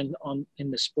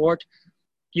in the sport,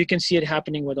 you can see it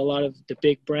happening with a lot of the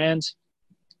big brands.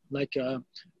 Like,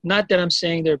 not that I'm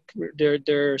saying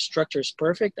their structure is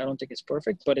perfect. I don't think it's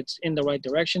perfect, but it's in the right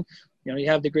direction. You know, you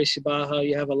have the Gracie Barra,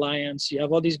 you have Alliance, you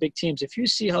have all these big teams. If you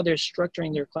see how they're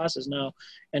structuring their classes now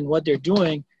and what they're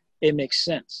doing, it makes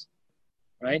sense,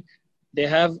 right? They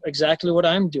have exactly what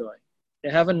I'm doing. They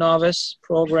have a novice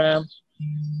program,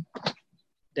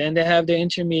 then they have their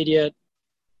intermediate,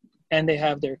 and they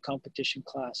have their competition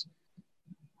class.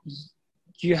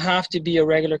 You have to be a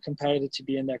regular competitor to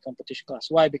be in that competition class.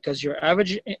 Why? Because your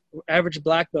average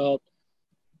black belt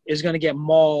is going to get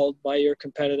mauled by your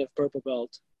competitive purple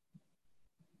belt.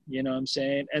 You know what I'm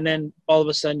saying? And then all of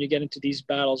a sudden you get into these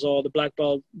battles. Oh, the black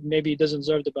belt maybe doesn't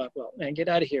deserve the black belt. Man, get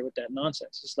out of here with that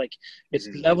nonsense. It's like, it's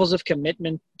levels of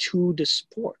commitment to the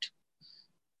sport.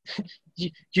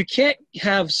 You can't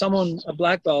have someone, a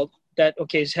black belt, that,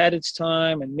 okay, has had its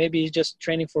time and maybe he's just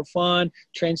training for fun,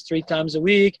 trains 3 times a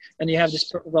week, and you have this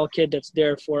purple belt kid that's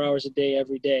there 4 hours a day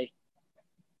every day.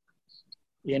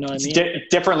 You know what I mean?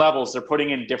 Different levels. They're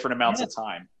putting in different amounts of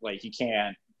time. Like, you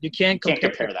can't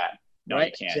compare that. No,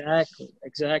 right? You can't.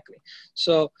 Exactly.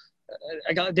 So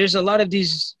there's a lot of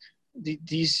these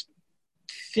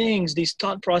things, these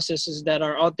thought processes that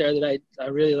are out there that I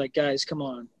really like. Guys, come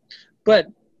on. But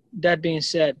that being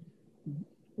said,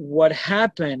 what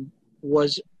happened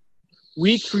was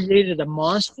we created a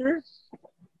monster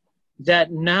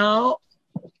that now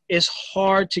is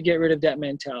hard to get rid of that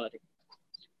mentality.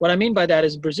 What I mean by that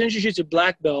is Brazilian Jiu-Jitsu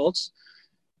black belts,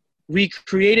 we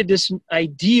created this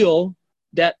ideal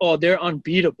that, oh, they're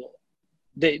unbeatable.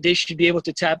 They should be able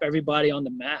to tap everybody on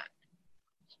the mat.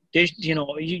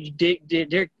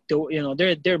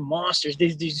 They're monsters.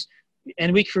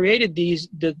 And we created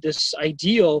this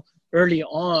ideal early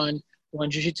on when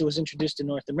Jiu-Jitsu was introduced to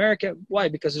North America. Why?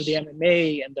 Because of the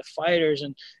MMA and the fighters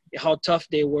and how tough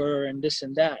they were and this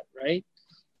and that, right?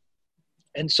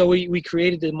 And so we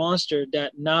created the monster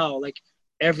that now, like,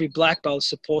 every black belt is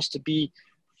supposed to be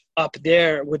up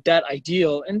there with that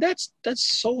ideal. And that's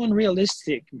so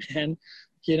unrealistic, man.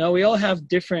 You know, we all have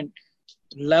different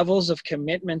levels of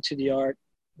commitment to the art,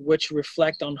 which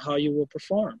reflect on how you will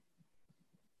perform,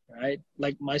 right?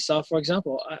 Like myself, for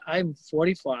example, I'm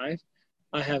 45.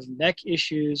 I have neck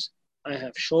issues. I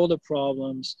have shoulder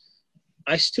problems.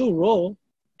 I still roll,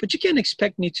 but you can't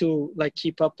expect me to, like,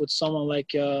 keep up with someone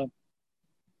like,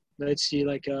 let's see,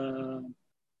 like a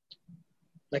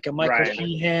Michael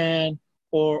Sheehan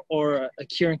or a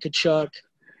Kieran Kachuk.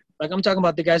 Like, I'm talking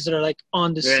about the guys that are, like,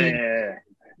 on the scene,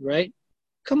 right?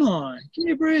 Come on, give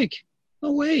me a break.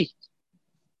 No way,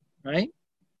 right?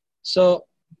 So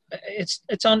it's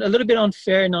a little bit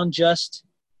unfair and unjust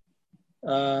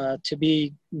to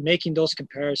be making those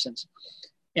comparisons.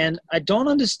 And I don't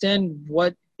understand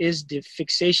what is the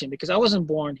fixation, because I wasn't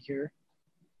born here.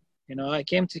 You know, I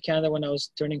came to Canada when I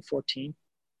was turning 14.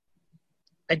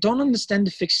 I don't understand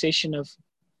the fixation of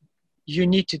you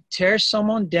need to tear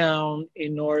someone down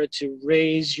in order to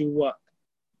raise you up.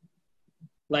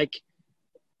 Like,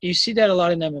 you see that a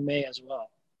lot in MMA as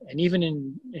well, and even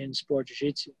in sport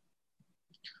jiu-jitsu.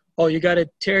 Oh, you got to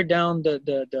tear down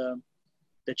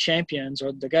the champions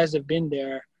or the guys that have been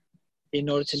there in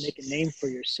order to make a name for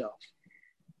yourself,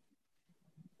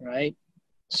 right?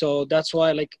 So that's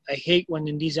why, like, I hate when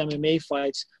in these MMA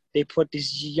fights they put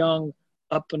this young,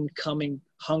 up-and-coming,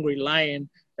 hungry lion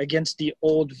against the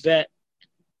old vet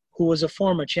who was a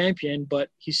former champion, but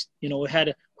he's,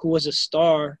 who was a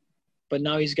star, but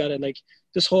now he's got it, like,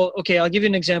 this whole, okay, I'll give you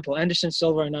an example. Anderson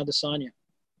Silva and Adesanya.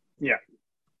 Yeah.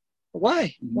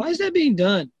 Why? Why is that being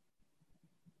done?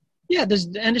 Yeah,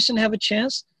 does Anderson have a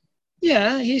chance?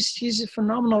 Yeah, he's a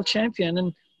phenomenal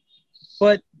champion,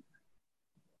 but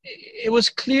it was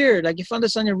clear, like, if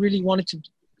Adesanya really wanted to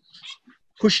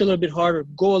push a little bit harder,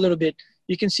 go a little bit,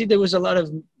 you can see there was a lot of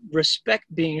respect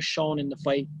being shown in the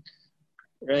fight,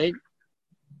 right?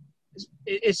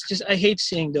 It's just, I hate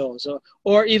seeing those.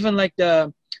 Or even like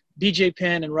the BJ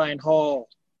Penn and Ryan Hall,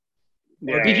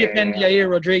 or BJ Penn and Yair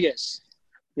Rodriguez.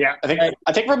 Yeah.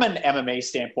 I think from an MMA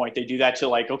standpoint, they do that to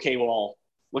like, okay, well,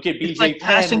 look at BJ like Penn,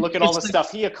 passing, look at all the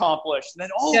stuff he accomplished. And then,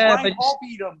 Ryan Hall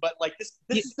beat him, but like this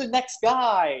is the next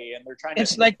guy. And they're trying to,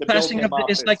 it's like to passing build him up.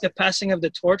 it's like the passing of the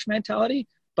torch mentality,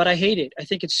 but I hate it. I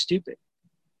think it's stupid.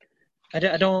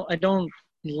 I don't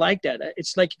like that.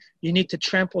 It's like you need to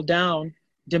trample down,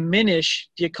 diminish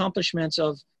the accomplishments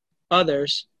of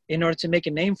others in order to make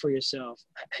a name for yourself.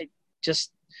 I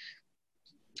just,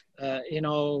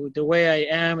 the way I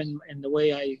am and the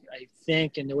way I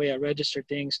think and the way I register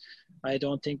things, I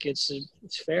don't think it's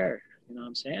fair. You know what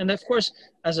I'm saying? And of course,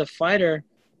 as a fighter,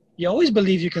 you always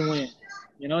believe you can win.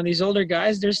 You know, these older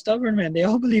guys, they're stubborn, man. They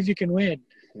all believe you can win.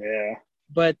 Yeah.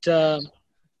 But,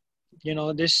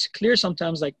 there's clear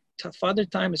sometimes like father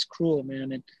time is cruel,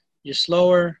 man. And you're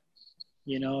slower,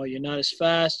 you're not as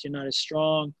fast, you're not as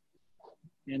strong.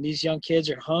 And these young kids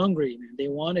are hungry, man. They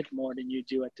want it more than you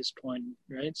do at this point,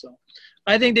 right? So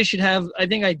I think they should have – I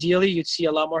think ideally you'd see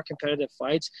a lot more competitive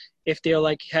fights if they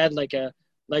had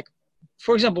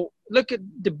for example, look at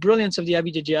the brilliance of the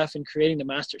IBJJF in creating the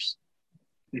Masters,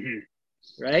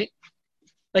 right?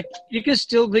 Like you can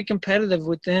still be competitive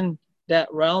within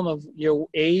that realm of your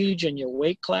age and your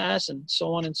weight class and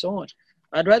so on and so on.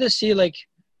 I'd rather see like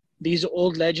these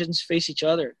old legends face each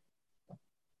other,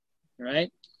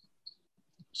 right?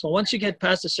 So once you get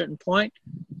past a certain point,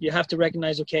 you have to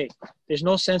recognize, okay, there's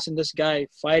no sense in this guy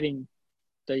fighting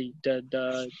the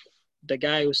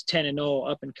guy who's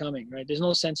 10-0 up and coming, right? There's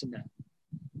no sense in that,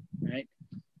 right?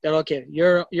 That okay,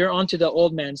 you're onto the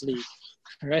old man's league,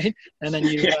 right? And then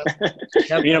you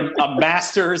have a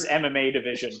Masters MMA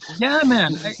division. Yeah,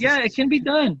 man. Yeah, it can be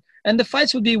done, and the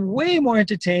fights would be way more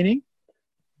entertaining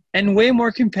and way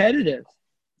more competitive.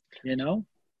 That's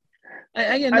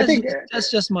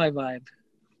just my vibe.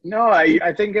 No,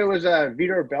 I think it was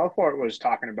Vitor Belfort was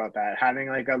talking about that, having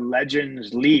like a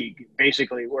Legends League,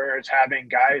 basically, where it's having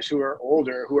guys who are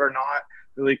older, who are not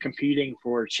really competing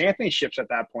for championships at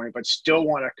that point, but still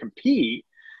want to compete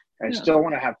and still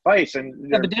want to have fights.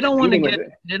 And but they don't want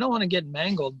to get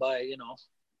mangled by,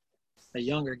 a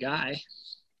younger guy.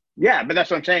 Yeah, but that's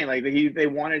what I'm saying. Like they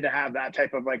wanted to have that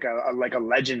type of like a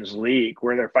Legends League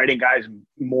where they're fighting guys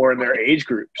more in their age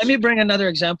groups. Let me bring another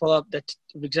example up. That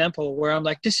example where I'm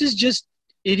like, this is just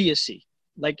idiocy,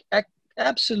 like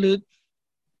absolute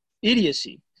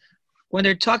idiocy. When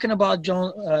they're talking about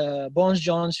Bones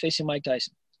Jones facing Mike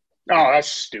Tyson. Oh,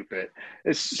 that's stupid.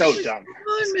 It's so dumb. Come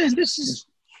on, man. This is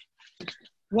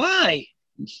why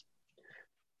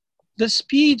the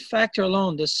speed factor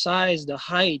alone, the size, the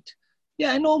height.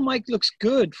 Yeah, I know Mike looks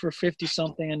good for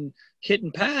 50-something and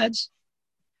hitting pads,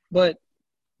 but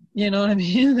you know what I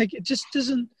mean? Like, it just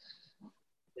doesn't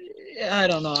 – I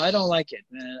don't know. I don't like it,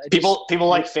 man. People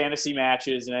like fantasy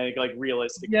matches, and I think, like,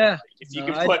 realistically, if you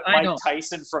could put Mike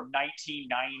Tyson from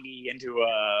 1990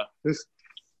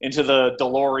 into the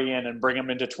DeLorean and bring him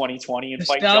into 2020 and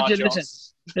nostalgia, fight John Jones.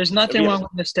 Listen, there's nothing wrong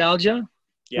with nostalgia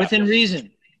within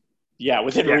reason. Yeah,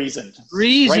 within reason.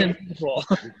 Reason, people.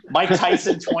 Mike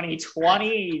Tyson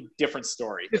 2020, different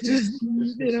story. This is,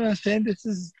 you know what I'm saying? This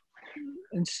is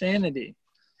insanity.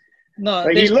 No,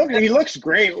 like he looks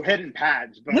great hitting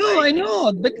pads. But I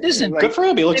know. But listen, good for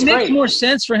him. He looks great. It makes more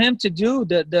sense for him to do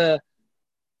the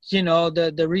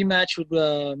rematch with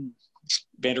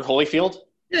Vander Holyfield.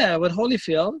 Yeah, with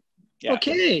Holyfield. Yeah.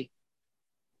 Okay,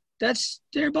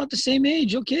 they're about the same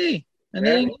age. Okay, and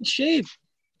they're in good shape.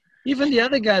 Even the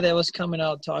other guy that was coming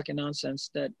out talking nonsense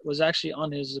that was actually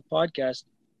on his podcast.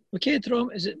 Okay, throw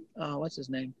him. Is it? What's his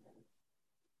name?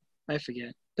 I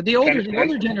forget. But the older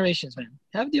generations, man,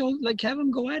 have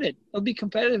them go at it. It'll be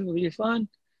competitive. It'll be fun.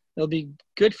 It'll be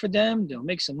good for them. They'll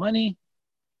make some money.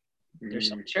 There's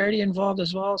some charity involved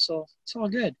as well, so it's all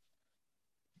good.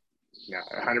 Yeah,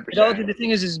 100%. The thing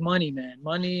is money, man.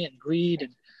 Money and greed,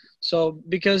 and so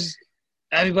because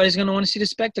everybody's gonna want to see the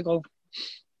spectacle,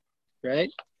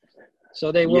 right? So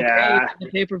they will pay the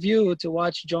pay-per-view to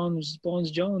watch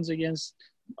Bones Jones against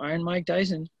Iron Mike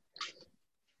Tyson.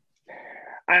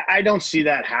 I don't see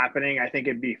that happening. I think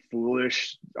it'd be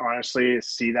foolish, honestly, to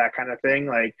see that kind of thing.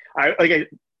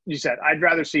 You said, I'd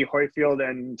rather see Holyfield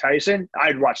and Tyson.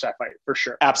 I'd watch that fight for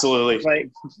sure. Absolutely.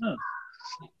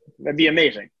 That'd be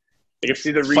amazing. You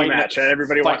see the rematch that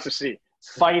everybody wants to see.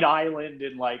 Fight Island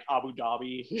in Abu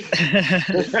Dhabi.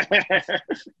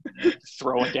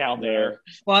 Throw it down there.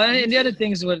 Well, and the other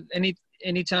thing is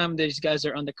anytime these guys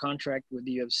are under contract with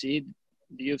the UFC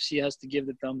has to give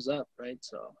the thumbs up, right?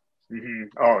 So. Mm-hmm.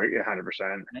 Oh, yeah,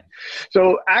 100%.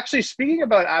 So actually, speaking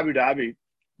about Abu Dhabi,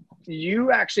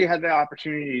 you actually had the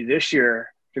opportunity this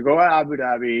year to go to Abu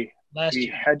Dhabi last we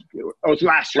year. had. Oh, it's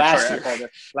last year. Last Sorry, year. I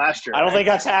apologize. Last year. I don't right? think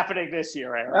that's happening this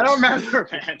year, Aaron. I don't remember,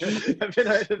 man. I've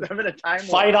been a time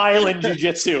Fight warp. Island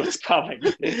Jiu-Jitsu is coming.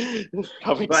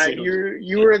 Coming But soon.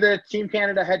 you were the Team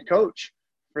Canada head coach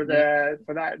for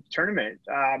that tournament.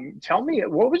 Tell me,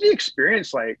 what was the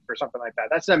experience like for something like that?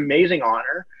 That's an amazing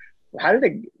honor. How did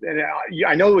it?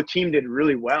 I know the team did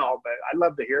really well, but I'd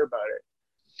love to hear about it.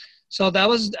 So that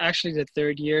was actually the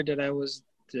third year that I was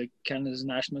the Canada's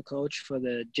national coach for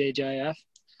the JJIF.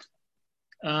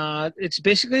 It's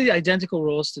basically the identical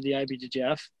rules to the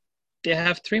IBJJF. They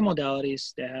have 3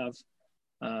 modalities. They have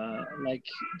like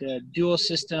the dual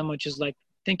system, which is like,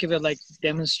 think of it like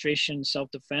demonstration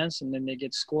self-defense, and then they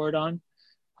get scored on,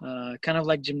 kind of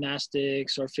like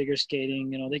gymnastics or figure skating.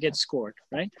 They get scored,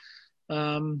 right?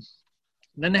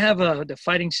 Then they have the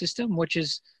fighting system, which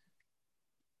is,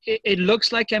 it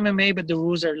looks like MMA, but the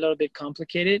rules are a little bit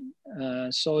complicated.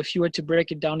 So if you were to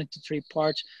break it down into 3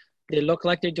 parts, they look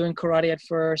like they're doing karate at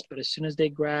first, but as soon as they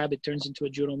grab, it turns into a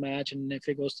judo match. And if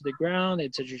it goes to the ground,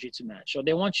 it's a jiu-jitsu match. So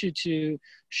they want you to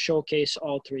showcase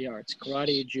all 3 arts: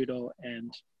 karate, judo,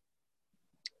 and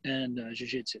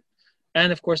jiu-jitsu.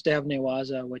 And of course, they have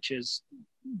Newaza, which is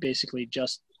basically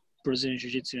just Brazilian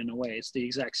jiu-jitsu in a way. It's the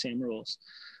exact same rules.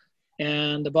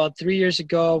 And about 3 years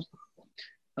ago,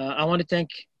 I want to thank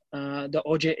the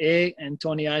OJA and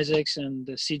Tony Isaacs and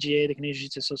the CGA, the Canadian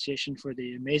Jiu-Jitsu Association, for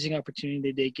the amazing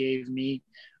opportunity they gave me.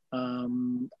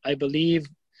 I believe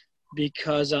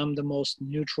because I'm the most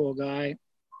neutral guy,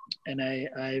 and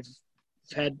I've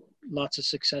had lots of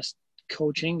success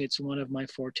coaching. It's one of my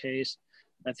fortes.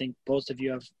 I think both of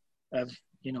you have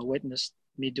witnessed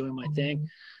me doing my thing.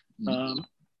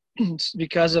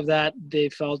 Because of that, they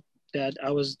felt that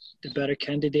I was the better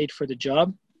candidate for the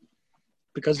job,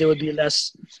 because there would be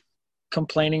less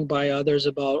complaining by others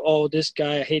about, oh, this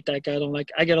guy, I hate that guy, I don't like.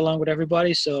 I get along with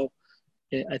everybody, so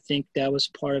I think that was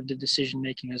part of the decision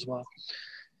making as well.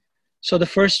 So the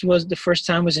first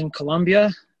time was in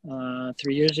Colombia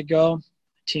 3 years ago.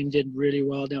 The team did really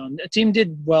well down. The team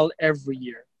did well every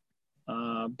year,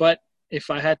 but if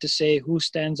I had to say who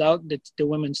stands out, it's the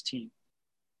women's team.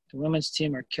 The women's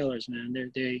team are killers, man.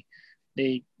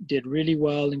 They did really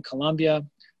well in Colombia.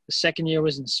 The second year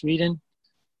was in Sweden.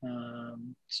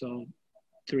 So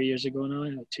 3 years ago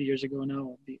now, 2 years ago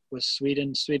now, was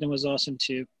Sweden. Sweden was awesome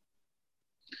too.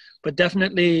 But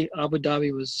definitely Abu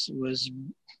Dhabi was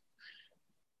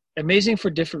amazing for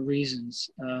different reasons.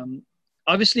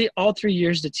 Obviously, all 3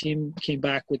 years the team came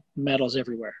back with medals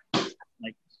everywhere.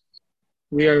 Like,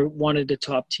 we are one of the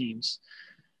top teams.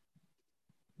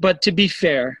 But to be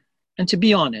fair and to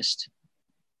be honest,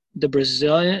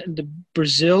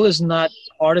 Brazil is not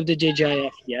part of the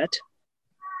JJIF yet,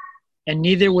 and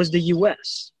neither was the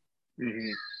US.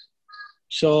 Mm-hmm.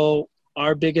 So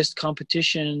our biggest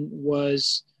competition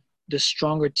was the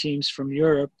stronger teams from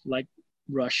Europe, like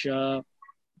Russia,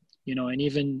 and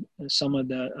even some of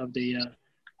the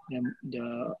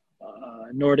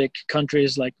Nordic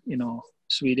countries, like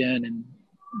Sweden and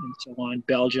so on,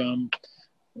 Belgium.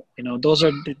 Those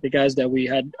are the guys that we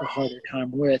had a harder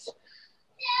time with.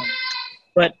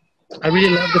 But I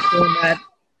really love the format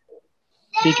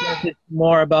because it's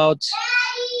more about.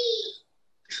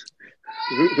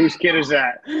 Whose kid is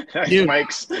that? That's You.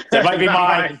 Mike's. That might be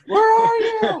mine. Where are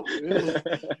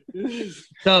you?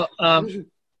 So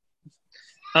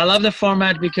I love the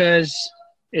format because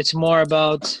it's more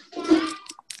about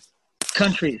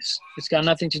countries. It's got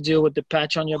nothing to do with the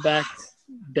patch on your back.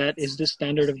 That is the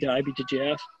standard of the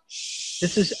IBJJF.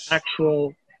 This is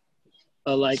actual,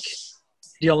 like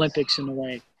the Olympics in a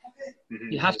way.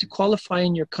 Mm-hmm. You have to qualify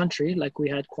in your country, like we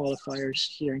had qualifiers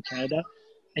here in Canada,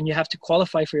 and you have to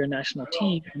qualify for your national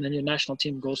team, and then your national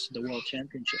team goes to the World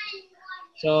Championship.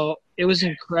 So it was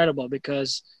incredible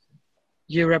because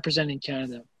you're representing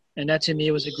Canada, and that to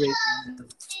me was a great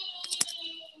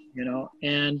honor,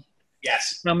 and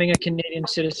Yes. becoming a Canadian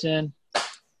citizen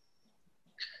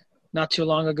not too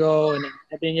long ago, and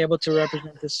being able to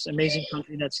represent this amazing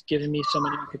country that's given me so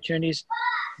many opportunities,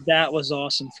 that was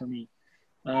awesome for me.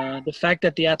 The fact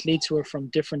that the athletes were from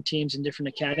different teams and different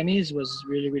academies was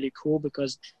really, really cool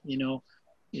because,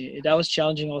 that was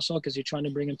challenging also because you're trying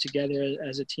to bring them together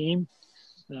as a team.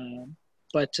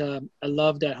 But I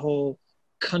love that whole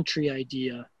country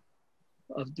idea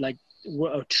of like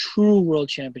a true world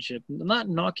championship. I'm not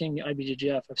knocking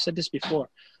IBJJF. I've said this before.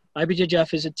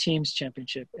 IBJJF is a team's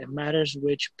championship. It matters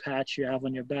which patch you have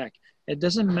on your back. It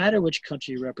doesn't matter which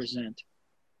country you represent.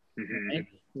 Mm-hmm. Right?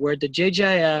 Where the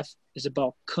JJIF is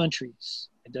about countries.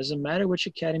 It doesn't matter which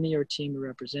academy or team you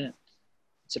represent.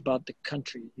 It's about the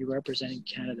country. You're representing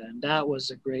Canada. And that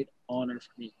was a great honor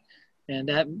for me. And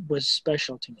that was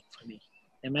special to me, for me.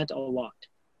 It meant a lot.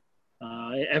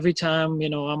 Every time,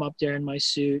 I'm up there in my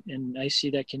suit and I see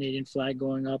that Canadian flag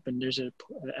going up and there's an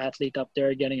athlete up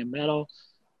there getting a medal,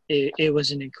 it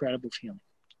was an incredible feeling.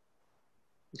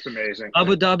 It's amazing.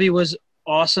 Abu Dhabi was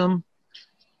awesome.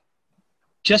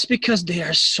 Just because they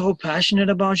are so passionate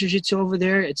about jiu-jitsu over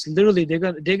there, it's literally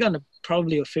they're gonna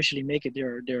probably officially make it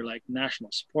their like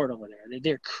national sport over there.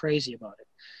 They're crazy about it.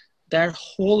 That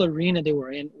whole arena they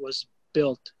were in was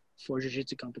built for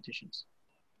jiu-jitsu competitions.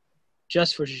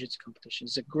 Just for jiu-jitsu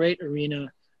competitions. It's a great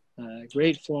arena,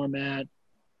 great format.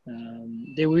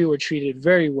 We were treated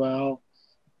very well.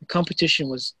 The competition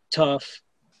was tough,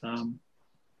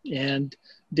 and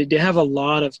they have a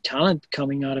lot of talent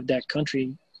coming out of that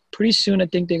country. Pretty soon, I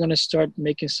think they're going to start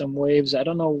making some waves. I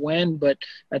don't know when, but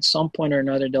at some point or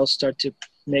another, they'll start to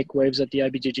make waves at the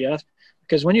IBJJF.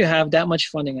 Because when you have that much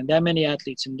funding and that many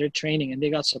athletes and they're training and they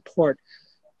got support,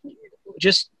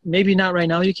 just maybe not right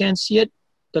now you can't see it,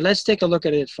 but let's take a look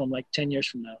at it from like 10 years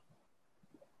from now.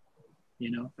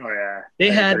 Oh, yeah. They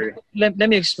had – let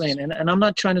me explain. And I'm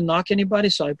not trying to knock anybody,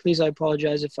 so I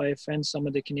apologize if I offend some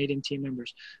of the Canadian team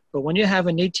members. But when you have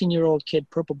an 18-year-old kid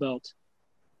purple belt,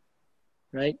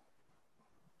 right?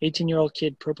 18-year-old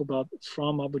kid purple belt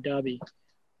from Abu Dhabi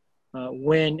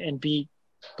win and beat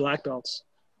black belts.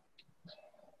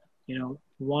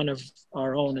 One of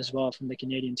our own as well from the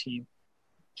Canadian team.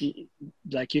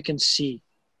 Like you can see,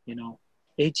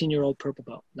 18-year-old purple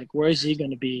belt. Like where is he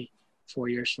going to be 4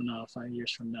 years from now, 5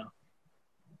 years from now?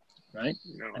 Right?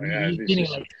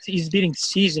 He's beating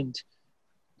seasoned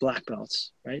black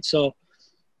belts, right? So,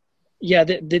 yeah,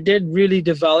 they're really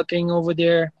developing over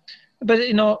there. But,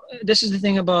 this is the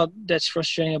thing that's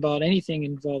frustrating about anything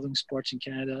involving sports in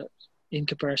Canada in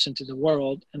comparison to the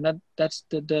world. And that's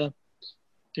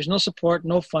there's no support,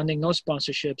 no funding, no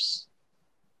sponsorships.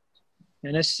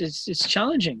 And it's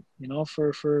challenging,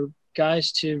 for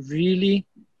guys to really,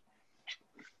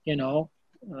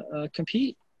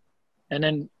 compete. And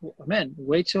then, man,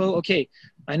 wait till, okay,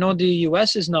 I know the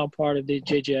U.S. is now part of the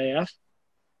JJIF.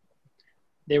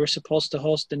 They were supposed to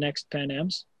host the next Pan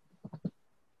Ams.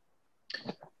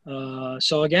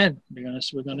 So again,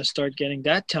 we're gonna start getting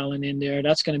that talent in there.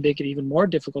 That's gonna make it even more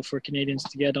difficult for Canadians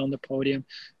to get on the podium.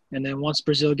 And then once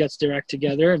Brazil gets their act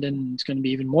together, then it's gonna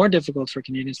be even more difficult for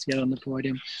Canadians to get on the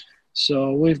podium.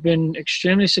 So we've been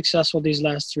extremely successful these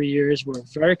last 3 years. We're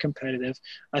very competitive.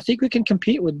 I think we can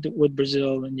compete with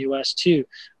Brazil and US too,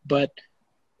 but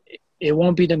it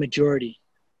won't be the majority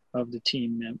of the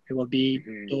team. It will be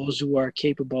those who are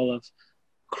capable of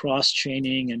cross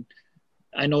training. And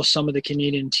I know some of the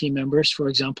Canadian team members, for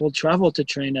example, travel to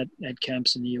train at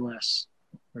camps in the US,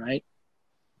 right?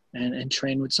 And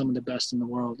train with some of the best in the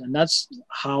world. And that's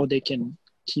how they can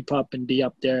keep up and be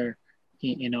up there,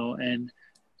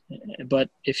 but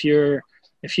if you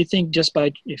think just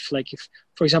if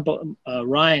for example,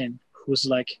 Ryan, who's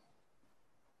like,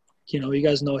 you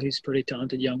guys know he's a pretty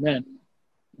talented young man.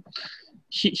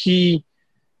 He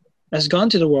has gone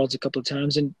to the Worlds a couple of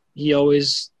times, and he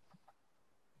always,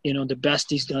 the best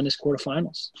he's done is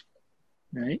quarterfinals,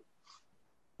 right?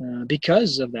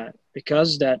 Because of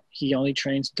that, he only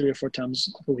trains 3 or 4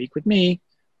 times a week with me.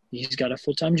 He's got a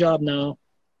full-time job now,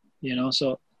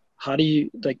 so how do you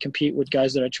compete with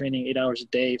guys that are training 8 hours a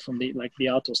day from the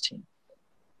Altos team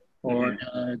or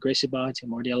Gracie Barra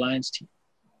team or the Alliance team,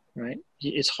 right?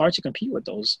 It's hard to compete with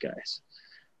those guys.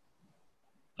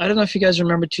 I don't know if you guys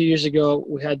remember 2 years ago,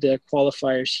 we had the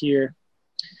qualifiers here,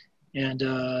 and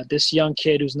this young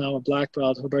kid who's now a black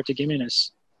belt, Roberto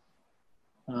Gimenez,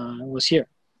 was here.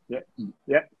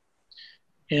 Yeah.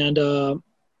 And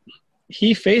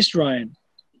he faced Ryan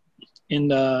in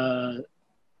the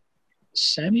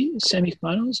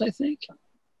semifinals, I think.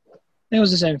 It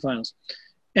was the semifinals.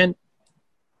 And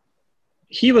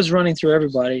he was running through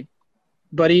everybody,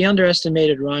 but he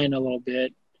underestimated Ryan a little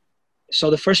bit. So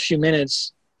the first few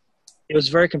minutes, it was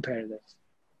very competitive.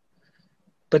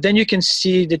 But then you can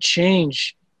see the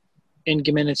change in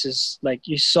Gimenez's,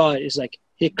 you saw it,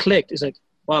 he clicked. It's like,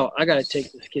 wow, I got to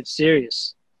take this kid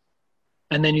serious.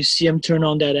 And then you see him turn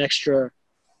on that extra,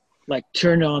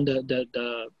 turn on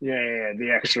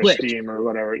the extra switch. Steam or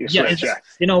whatever. Switch,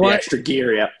 you know what? The extra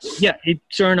gear, yeah. Yeah, he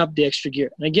turn up the extra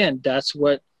gear. And again, that's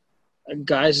what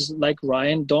guys like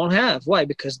Ryan don't have. Why?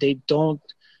 Because they don't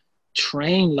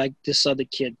train like this other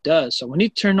kid does. So when he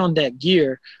turned on that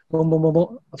gear, boom, boom, boom,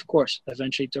 boom, of course,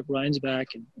 eventually took Ryan's back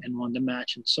and won the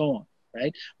match and so on,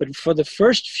 right? But for the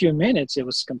first few minutes, it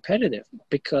was competitive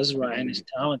because Ryan is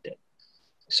talented.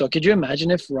 So could you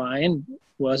imagine if Ryan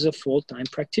was a full-time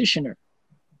practitioner?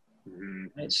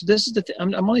 Right? So this is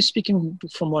I'm only speaking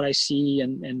from what I see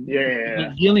and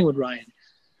dealing with Ryan.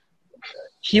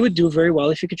 he would do very well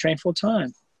if he could train full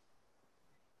time.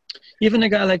 Even a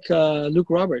guy like Luke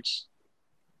Roberts,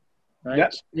 right?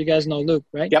 Yep. You guys know Luke,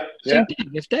 right? Yep. Same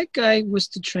thing. If that guy was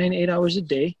to train 8 hours a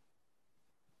day,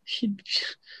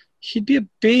 he'd be a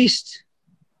beast.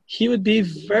 He would be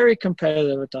very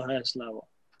competitive at the highest level.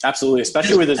 Absolutely,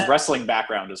 especially with his wrestling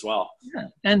background as well. Yeah,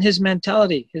 and his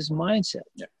mentality, his mindset,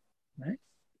 yeah, right?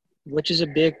 Which is a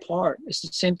big part. It's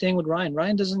the same thing with Ryan.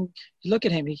 Ryan doesn't. You look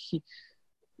at him.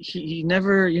 He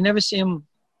never. You never see him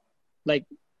like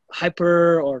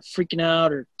hyper or freaking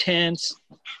out or tense,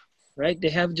 right? They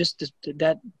have just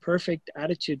that perfect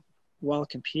attitude while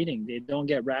competing. They don't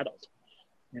get rattled,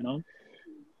 you know.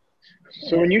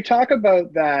 So when you talk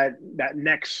about that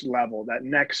next level, that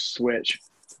next switch,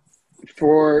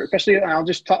 for especially, I'll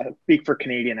just speak for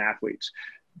Canadian athletes.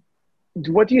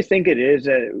 What do you think it is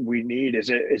that we need? Is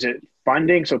it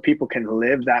funding so people can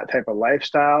live that type of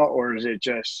lifestyle, or is it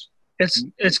just?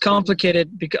 It's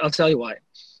complicated because I'll tell you why.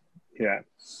 Yeah,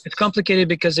 it's complicated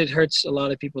because it hurts a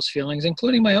lot of people's feelings,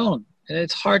 including my own. And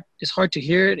it's hard. It's hard to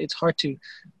hear it. It's hard to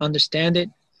understand it.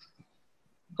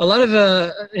 A lot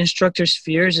of instructors'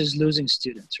 fears is losing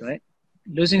students, right?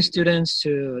 Losing students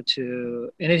to,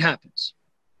 and it happens.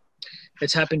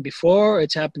 It's happened before.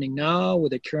 It's happening now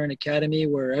with the current academy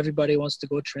where everybody wants to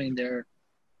go train there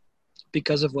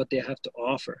because of what they have to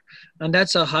offer. And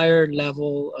that's a higher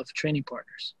level of training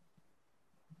partners,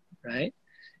 right?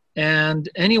 And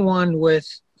any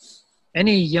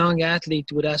young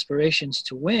athlete with aspirations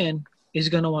to win is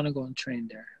going to want to go and train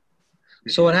there.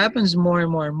 So what happens more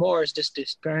and more and more is this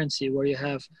disparity where you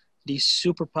have these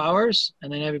superpowers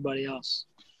and then everybody else.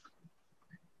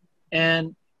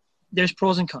 And there's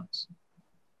pros and cons.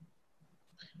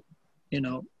 You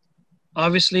know,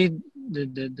 obviously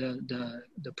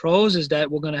the pros is that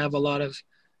we're going to have a lot of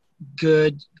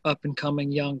good up and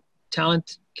coming young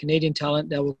talent, Canadian talent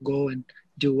that will go and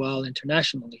do well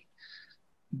internationally.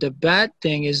 The bad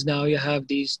thing is now you have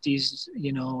these teams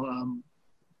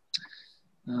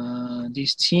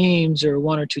or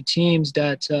one or two teams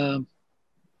that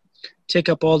take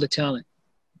up all the talent,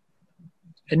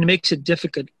 and it makes it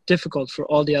difficult for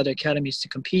all the other academies to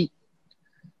compete,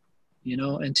 you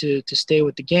know, and to stay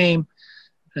with the game.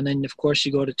 And then of course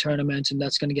you go to tournaments, and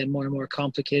that's going to get more and more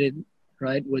complicated,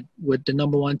 right? With the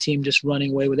number one team just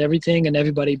running away with everything and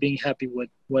everybody being happy with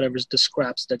whatever's the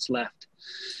scraps that's left.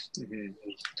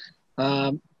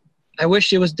 Mm-hmm. I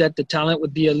wish it was that the talent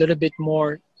would be a little bit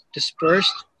more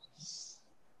dispersed,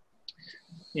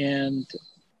 and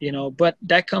you know, but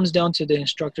that comes down to the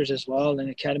instructors as well and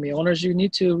academy owners. You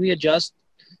need to readjust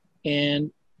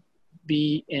and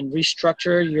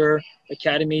restructure your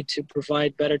academy to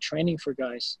provide better training for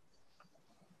guys.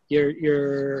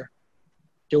 The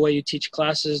way you teach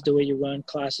classes, the way you run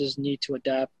classes need to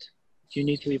adapt. You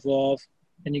need to evolve,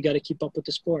 and you got to keep up with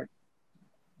the sport,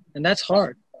 and that's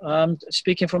hard.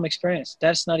 Speaking from experience,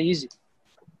 that's not easy.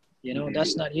 You know,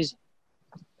 that's not easy.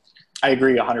 I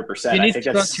agree 100%. I think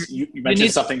you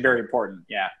mentioned something very important.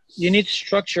 Yeah. You need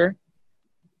structure,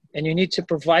 and you need to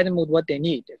provide them with what they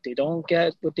need. If they don't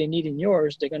get what they need in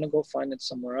yours, they're going to go find it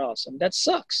somewhere else. And that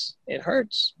sucks. It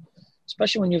hurts,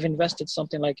 especially when you've invested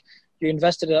something like you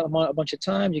invested a bunch of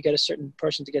time. You get a certain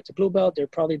person to get to blue belt. They're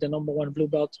probably the number one blue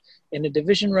belt in the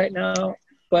division right now.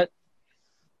 But,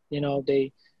 you know,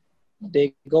 they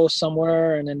go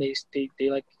somewhere and then they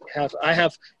like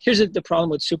here's the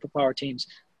problem with superpower teams.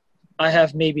 I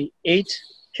have maybe 8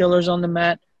 killers on the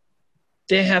mat.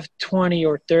 They have 20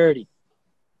 or 30.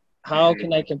 How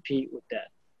can I compete with that?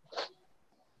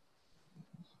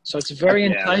 So it's very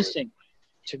enticing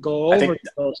to go over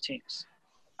to those teams.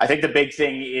 I think the big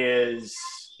thing is,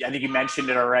 I think you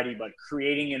mentioned it already, but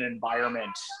creating an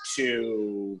environment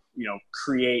to, you know,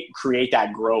 create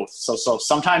that growth. So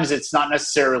sometimes it's not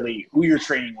necessarily who you're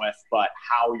training with, but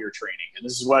how you're training. And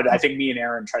this is what I think me and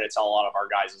Aaron try to tell a lot of our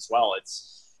guys as well.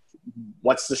 It's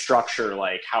what's the structure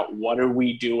like? What are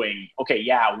we doing? Okay,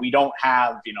 yeah, we don't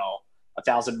have, you know,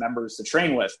 1,000 members to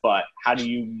train with, but how do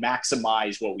you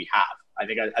maximize what we have? I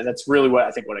think that's really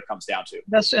what it comes down to.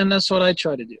 That's what I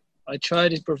try to do. I try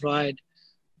to provide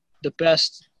the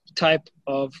best type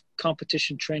of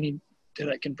competition training that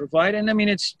I can provide. And I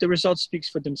mean, the results speaks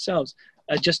for themselves.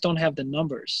 I just don't have the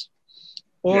numbers.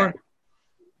 Or,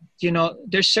 you know,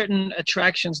 there's certain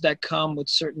attractions that come with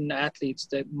certain athletes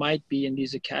that might be in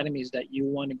these academies that you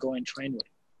want to go and train with.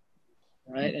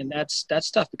 Right. And that's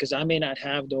tough because I may not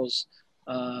have those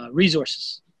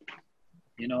resources,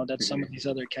 you know, that some of these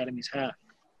other academies have.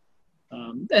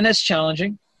 And that's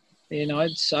challenging. You know,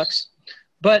 it sucks.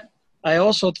 But I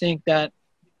also think that,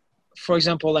 for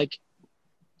example, like,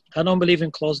 I don't believe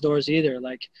in closed doors either.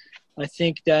 Like, I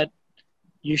think that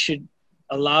you should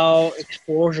allow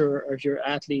exposure of your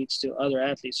athletes to other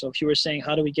athletes. So if you were saying,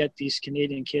 how do we get these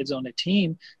Canadian kids on the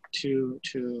team to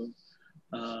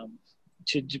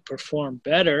perform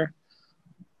better?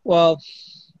 Well,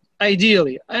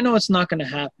 ideally, I know it's not going to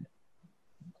happen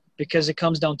because it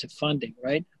comes down to funding,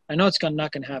 right? I know it's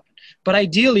not going to happen. But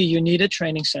ideally, you need a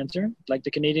training center, like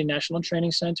the Canadian National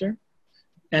Training Center.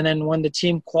 And then when the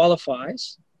team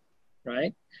qualifies,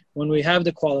 right, when we have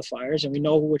the qualifiers and we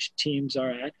know which teams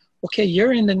are at, okay,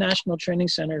 you're in the National Training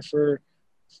Center for,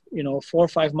 4 or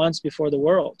 5 months before the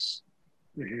Worlds.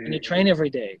 Mm-hmm. And you train every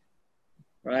day,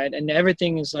 right? And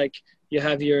everything is like, you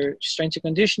have your strength and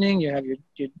conditioning, you have your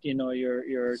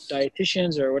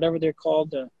dietitians or whatever they're called,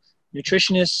 the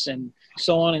nutritionists, and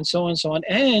so on and so on and so on.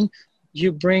 And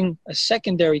you bring a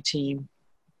secondary team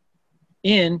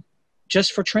in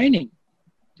just for training.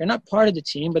 They're not part of the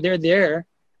team, but they're there.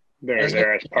 They're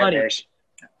there as partners.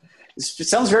 It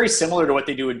sounds very similar to what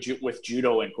they do with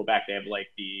judo in Quebec. They have like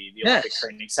the Olympic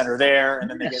Training Center there, and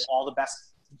then they get all the best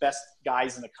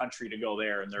guys in the country to go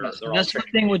there, and they're all that's the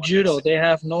thing with judo. They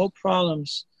have no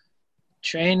problems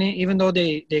training, even though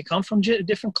they come from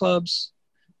different clubs.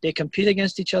 They compete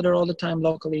against each other all the time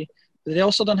locally, but they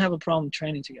also don't have a problem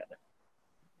training together.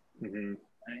 Mm-hmm.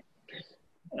 Right?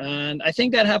 And I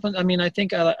think that happens. I mean, I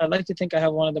like to think I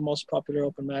have one of the most popular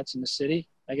open mats in the city.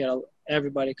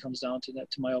 Everybody comes down to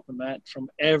my open mat from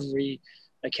every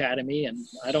academy, and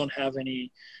I don't have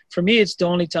any. For me, it's the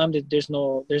only time that there's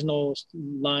no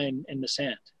line in the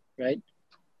sand, right?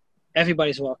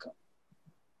 Everybody's welcome.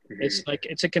 Mm-hmm. It's like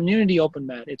it's a community open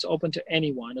mat. It's open to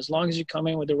anyone as long as you come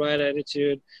in with the right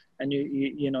attitude and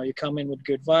you come in with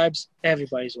good vibes.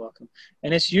 Everybody's welcome,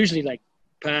 and it's usually like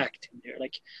packed in there.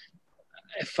 Like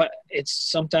it's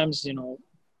sometimes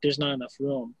there's not enough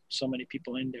room. So many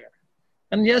people in there.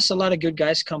 And yes, a lot of good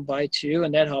guys come by too,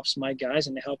 and that helps my guys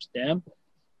and it helps them.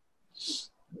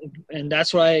 And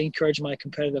that's why I encourage my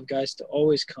competitive guys to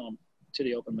always come to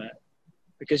the open mat,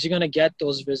 because you're going to get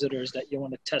those visitors that you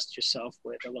want to test yourself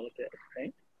with a little bit,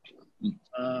 right?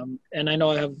 And I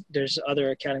know there's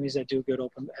other academies that have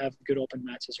good open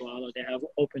mats as well, or they have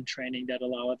open training that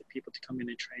allow other people to come in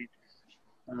and train.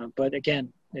 But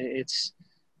again, it's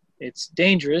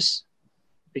dangerous.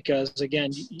 Because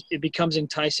again, it becomes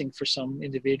enticing for some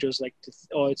individuals, like,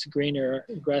 it's greener,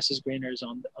 grass is greener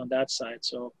on that side,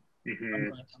 so mm-hmm. I'm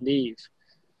going to leave.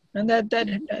 And that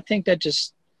I think that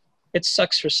it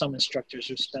sucks for some instructors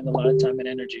who spend a lot of time and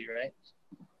energy, right,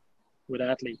 with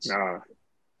athletes. No,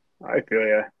 I feel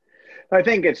you. I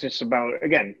think it's just about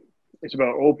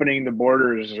opening the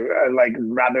borders, like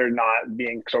rather not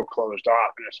being so closed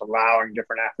off and just allowing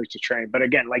different athletes to train. But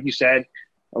again, like you said,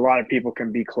 a lot of people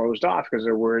can be closed off because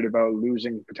they're worried about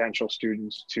losing potential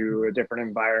students to a different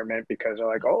environment because they're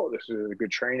like, oh, this is a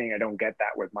good training. I don't get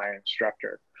that with my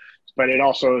instructor. But it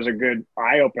also is a good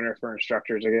eye-opener for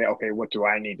instructors. Like, okay, what do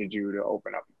I need to do to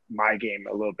open up my game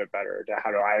a little bit better?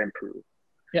 How do I improve?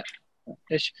 Yeah.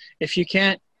 If you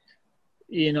can't,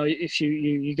 if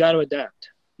you got to adapt.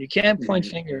 You can't point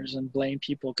mm-hmm. fingers and blame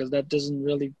people because that doesn't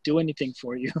really do anything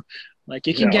for you. Like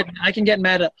I can get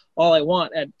mad at all I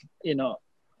want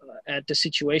at the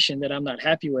situation that I'm not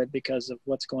happy with because of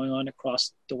what's going on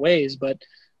across the ways. But,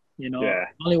 the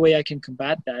only way I can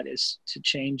combat that is to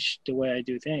change the way I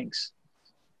do things.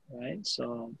 Right.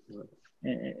 So,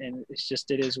 and it's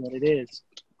just, it is what it is.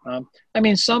 I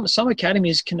mean, some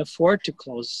academies can afford to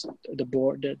close the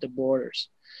borders.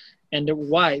 And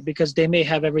why? Because they may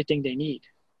have everything they need.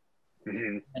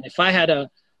 Mm-hmm. And if I had a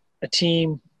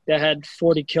team that had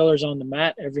 40 killers on the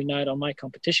mat every night on my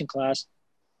competition class,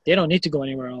 they don't need to go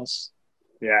anywhere else.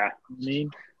 Yeah. I mean,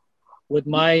 with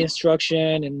my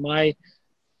instruction and my,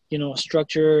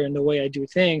 structure and the way I do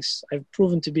things, I've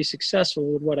proven to be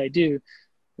successful with what I do,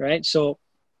 right? So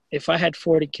if I had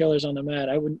 40 killers on the mat,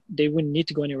 they wouldn't need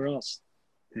to go anywhere else,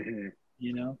 mm-hmm.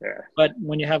 Yeah. But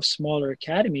when you have smaller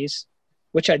academies,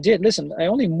 which I did, listen, I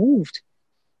only moved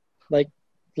like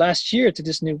last year to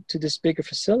this bigger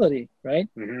facility, right?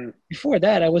 Mm-hmm. Before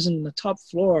that, I was in the top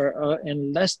floor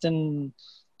in less than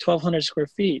 1,200 square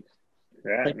feet.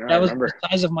 Yeah, that was the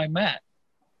size of my mat.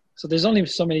 So there's only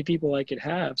so many people I could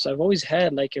have. So I've always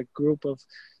had like a group of,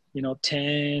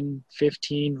 10,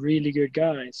 15 really good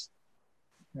guys,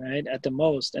 right, at the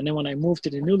most. And then when I moved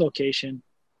to the new location,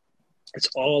 it's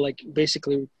all like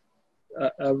basically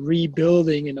a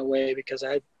rebuilding in a way because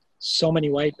I had so many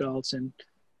white belts and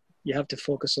you have to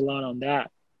focus a lot on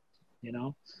that,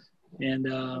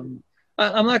 And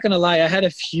I'm not going to lie. I had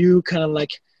a few kind of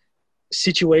like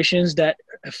situations that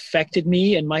affected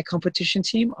me and my competition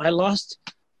team. I lost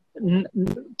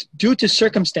due to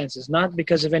circumstances, not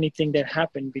because of anything that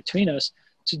happened between us,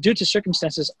 due to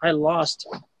circumstances, I lost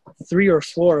 3 or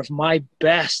 4 of my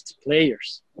best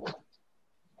players.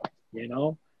 You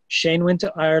know, Shane went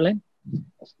to Ireland.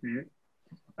 Mhm.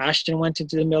 Ashton went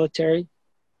into the military.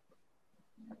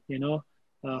 You know,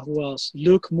 who else?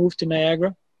 Luke moved to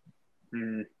Niagara.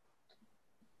 Mhm.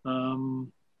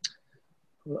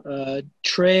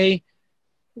 Trey,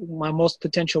 my most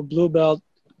potential blue belt,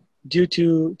 due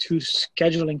to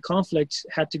scheduling conflicts,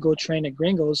 had to go train at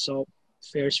Gringos. So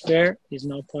fair's fair. He's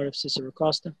now part of Cicero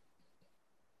Costa.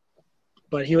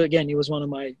 But he was one of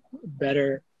my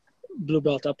better blue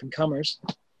belt up and comers.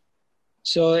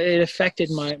 So it affected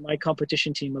my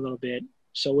competition team a little bit.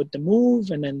 So with the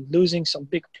move and then losing some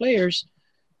big players,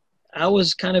 I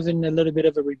was kind of in a little bit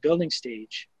of a rebuilding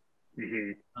stage.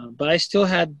 Mhm. But I still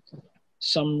had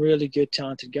some really good,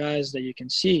 talented guys that you can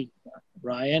see.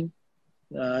 Ryan,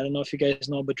 I don't know if you guys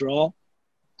know Badral.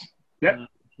 Yep.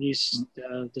 He's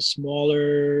the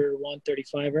smaller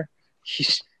 135er.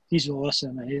 He's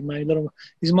awesome.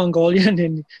 He's Mongolian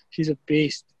and he's a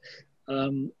beast.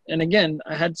 And again,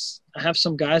 I have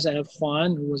some guys. I have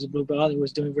Juan, who was a blue belt, who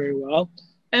was doing very well,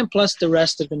 and plus the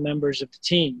rest of the members of the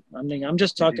team. I mean, I'm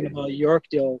just talking about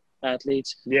Yorkdale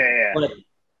athletes. Yeah. But,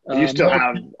 You still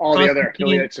have all the other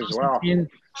affiliates as well. And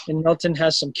Milton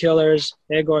has some killers.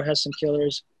 Egor has some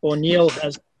killers. O'Neill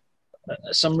has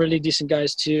some really decent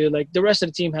guys too. Like the rest of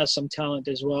the team has some talent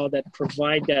as well that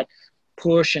provide that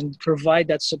push and provide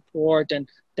that support. And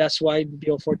that's why the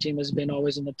BO4 team has been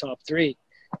always in the top 3,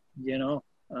 you know,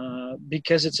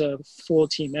 because it's a full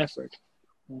team effort.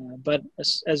 But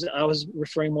as I was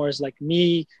referring more as like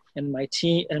me and my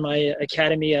team and my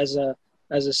academy as a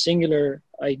singular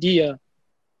idea,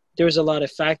 there was a lot of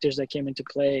factors that came into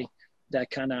play that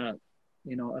kind of,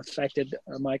 you know, affected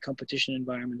my competition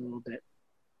environment a little bit.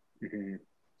 Mhm.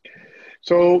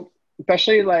 So,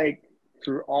 especially like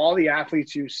through all the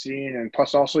athletes you've seen and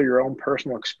plus also your own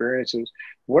personal experiences,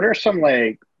 what are some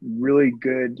like really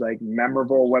good, like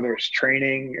memorable, whether it's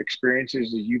training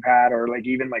experiences that you've had or like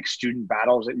even like student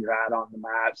battles that you had on the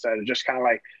mats that just kind of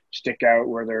like stick out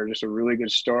where they're just a really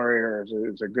good story or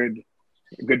it's a good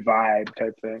vibe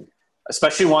type thing?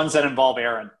 Especially ones that involve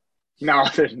Aaron. No,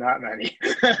 there's not many.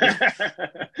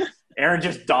 Aaron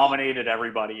just dominated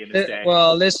everybody in his day.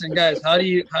 Well, listen, guys, how do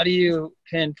you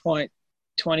pinpoint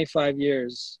 25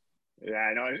 years? Yeah,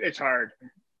 I know it's hard.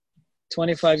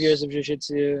 25 years of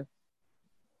jiu-jitsu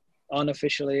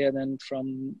unofficially, and then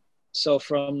from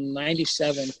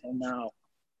 97 till now.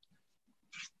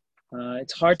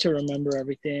 It's hard to remember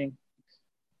everything,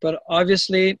 but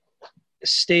obviously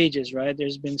stages, right?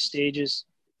 There's been stages.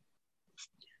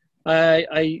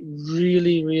 I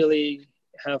really, really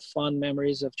have fond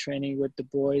memories of training with the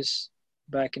boys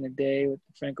back in the day with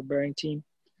the Franco Bearing team.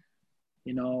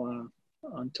 You know,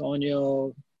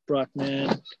 Antonio,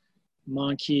 Bruckman,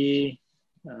 Monkey,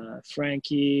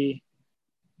 Frankie,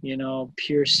 you know,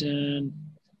 Pearson.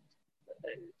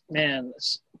 Man,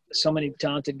 so many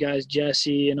talented guys,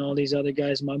 Jesse and all these other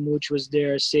guys. Mamouche was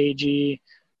there, Seiji.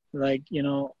 Like, you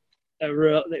know,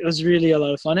 it was really a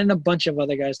lot of fun. And a bunch of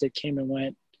other guys that came and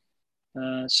went.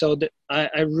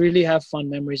 I really have fun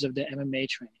memories of the MMA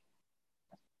training.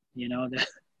 You know,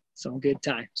 some good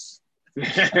times. In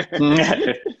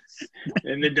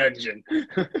the dungeon.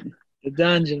 The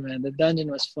dungeon, man. The dungeon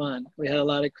was fun. We had a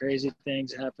lot of crazy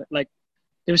things happen. Like,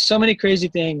 there was so many crazy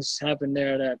things happen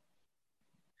there that,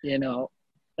 you know,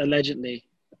 allegedly.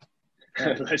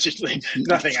 Allegedly,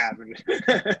 nothing happened.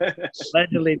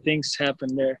 Allegedly, things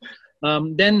happened there.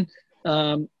 Then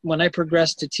when I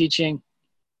progressed to teaching,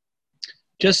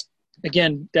 just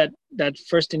again that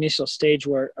first initial stage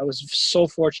where I was so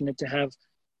fortunate to have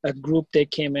a group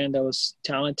that came in that was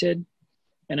talented,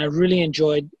 and I really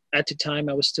enjoyed. At the time,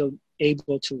 I was still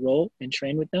able to roll and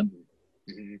train with them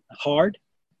hard,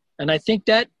 and I think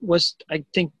that was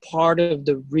part of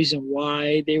the reason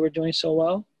why they were doing so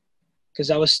well,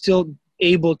 because I was still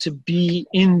able to be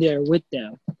in there with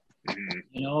them.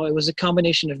 You know, it was a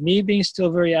combination of me being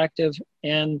still very active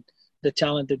and the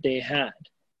talent that they had.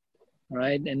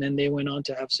 Right. And then they went on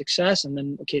to have success. And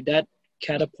then, that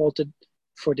catapulted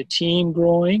for the team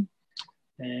growing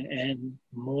and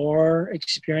more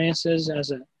experiences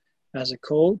as a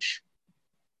coach.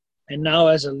 And now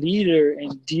as a leader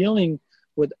and dealing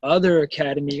with other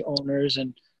academy owners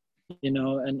and, you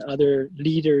know, and other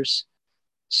leaders.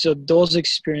 So those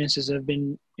experiences have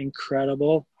been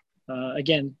incredible.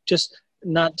 Again, just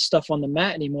not stuff on the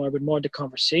mat anymore, but more the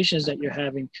conversations that you're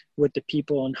having with the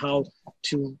people and how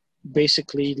to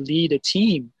basically lead a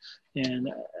team. And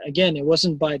again, it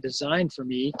wasn't by design for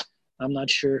me. I'm not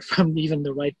sure if I'm even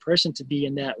the right person to be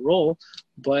in that role,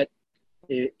 but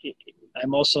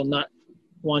I'm also not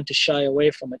one to shy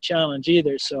away from a challenge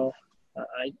either. So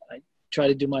I try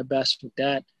to do my best with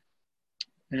that.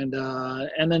 And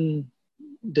then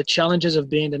the challenges of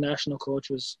being the national coach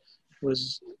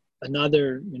was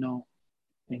another,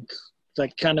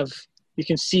 like kind of, you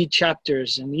can see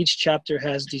chapters, and each chapter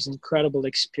has these incredible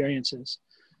experiences.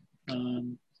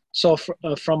 So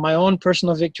from my own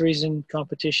personal victories in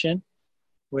competition,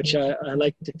 which I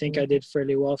like to think I did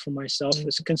fairly well for myself,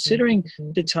 is considering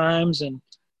the times and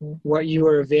what you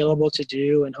were available to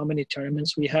do and how many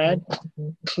tournaments we had.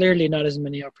 Clearly not as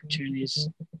many opportunities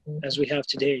as we have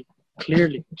today,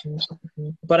 clearly.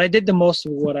 But I did the most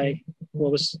of what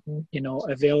was,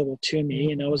 available to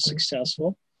me, and I was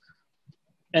successful.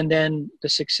 And then the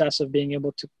success of being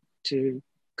able to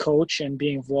coach and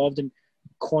be involved in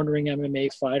cornering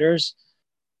MMA fighters.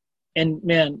 And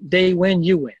man, they win,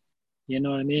 you win. You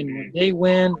know what I mean? When they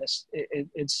win,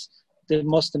 it's the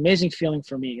most amazing feeling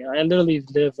for me. I literally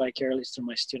live vicariously through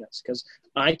my students, because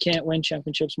I can't win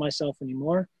championships myself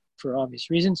anymore for obvious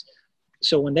reasons.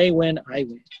 So when they win, I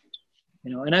win.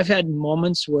 And I've had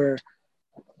moments where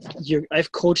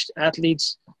I've coached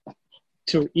athletes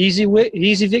to easy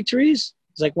victories.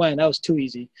 It's like, wow, that was too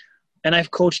easy. And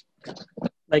I've coached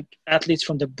like athletes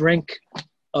from the brink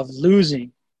of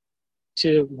losing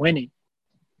to winning.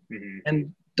 Mm-hmm.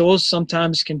 And those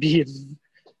sometimes can be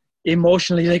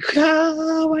emotionally like,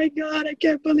 oh my God, I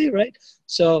can't believe, right?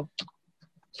 So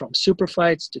from super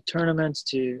fights to tournaments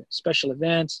to special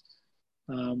events,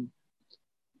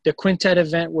 the quintet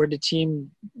event where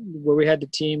we had the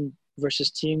team versus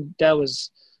team, that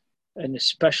was a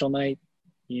special night,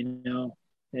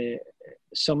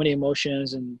 so many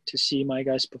emotions, and to see my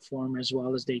guys perform as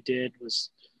well as they did was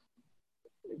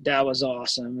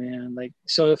awesome, man. Like,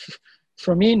 so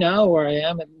for me now, where I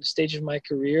am at the stage of my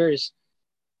career is,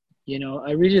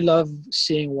 I really love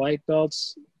seeing white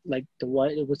belts, like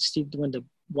when the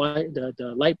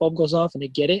light bulb goes off and they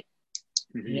get it.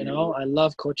 Mm-hmm. I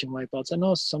love coaching white belts. I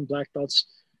know some black belts,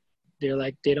 they're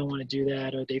like, they don't want to do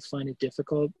that, or they find it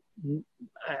difficult.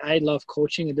 I love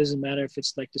coaching. It doesn't matter if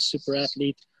it's like the super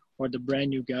athlete or the brand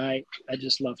new guy. I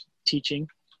just love teaching.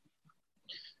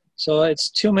 So it's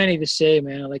too many to say,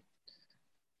 man. Like,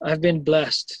 I've been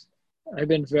blessed. I've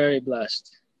been very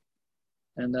blessed.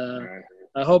 And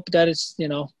I hope that it's,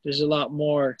 there's a lot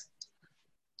more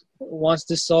once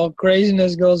this all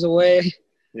craziness goes away.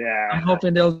 Yeah. I'm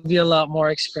hoping there'll be a lot more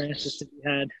experiences to be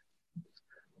had.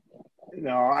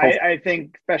 No, I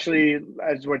think especially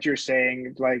as what you're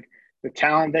saying, like the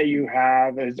talent that you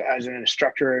have as an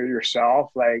instructor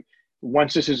yourself, like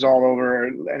once this is all over,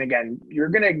 and again, you're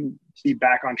going to be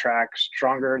back on track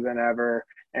stronger than ever.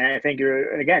 And I think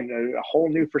again, a whole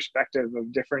new perspective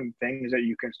of different things that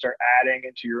you can start adding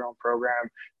into your own program,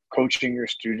 coaching your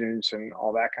students and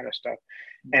all that kind of stuff.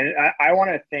 And I want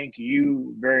to thank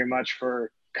you very much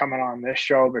for coming on this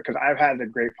show, because I've had the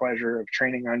great pleasure of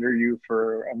training under you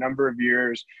for a number of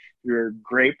years. You're a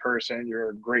great person. You're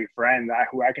a great friend,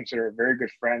 who I consider a very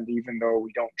good friend, even though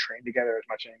we don't train together as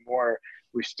much anymore.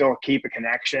 We still keep a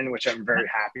connection, which I'm very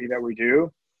happy that we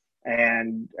do.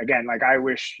 And again, like, I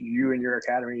wish you and your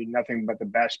academy nothing but the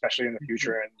best, especially in the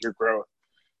future and your growth.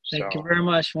 Thank you very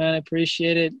much, man. I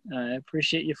appreciate it. I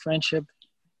appreciate your friendship,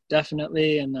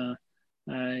 definitely. And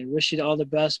I wish you all the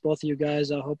best, both of you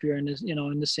guys. I hope you're in this,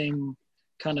 in the same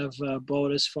kind of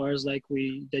boat as far as like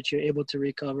that you're able to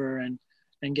recover and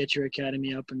get your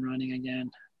academy up and running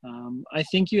again. I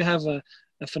think you have a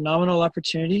phenomenal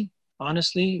opportunity,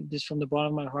 honestly, just from the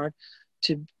bottom of my heart,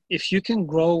 if you can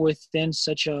grow within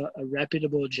such a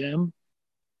reputable gym,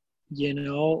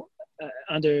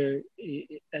 under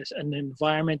an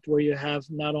environment where you have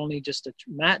not only just a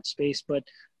mat space, but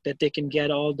that they can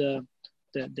get all the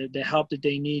help that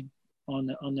they need on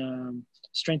the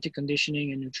strength and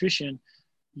conditioning and nutrition,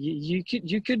 you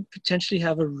could potentially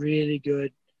have a really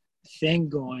good thing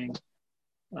going.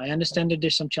 I understand that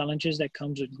there's some challenges that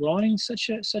comes with growing such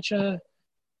a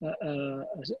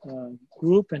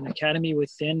group and academy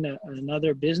within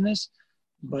another business,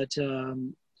 but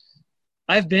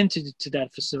I've been to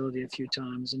that facility a few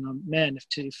times, and man,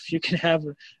 if you can have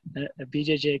a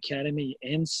BJJ academy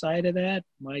inside of that,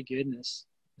 my goodness,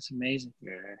 it's amazing.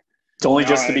 Yeah. It's only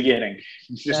just the beginning.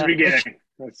 Just the beginning.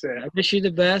 That's it. I wish you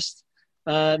the best.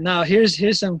 Now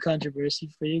here's some controversy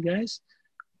for you guys.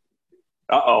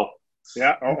 Uh-oh.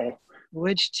 Yeah. Uh-oh.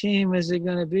 Which team is it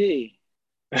going to be?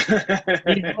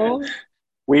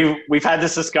 We've had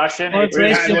this discussion. It's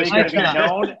going to be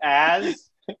known as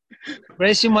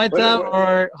Gracie Maita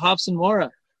or Robson Mora.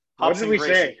 What did we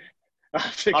say?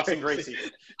 Hobson Gracie.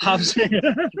 Hobson.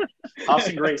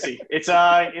 Hobson Gracie.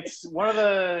 It's one of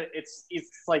the it's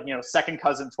like, you know, second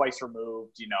cousin twice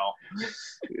removed. You know,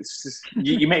 it's just,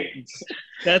 you may.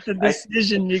 That's a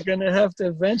decision you're gonna have to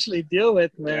eventually deal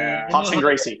with, man. Yeah. Hobson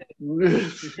Gracie.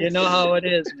 You know how it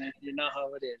is, man. You know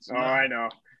how it is. Oh, I know.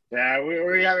 Yeah,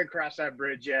 we haven't crossed that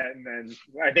bridge yet, and then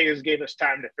I think this gave us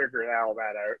time to figure all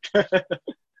that out.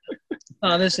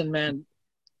 Oh, listen, man.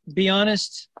 Be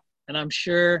honest, and I'm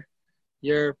sure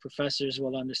your professors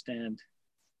will understand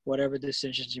whatever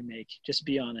decisions you make. Just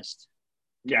be honest.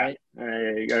 Yeah,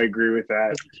 right? I agree with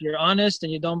that. If you're honest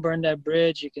and you don't burn that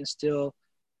bridge, you can still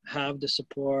have the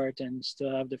support and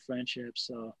still have the friendship.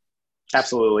 So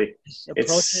absolutely,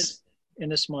 approach it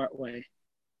in a smart way.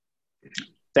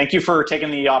 Thank you for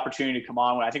taking the opportunity to come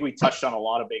on. I think we touched on a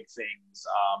lot of big things.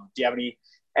 Do you have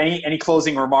any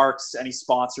closing remarks? Any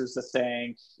sponsors to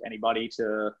thank? Anybody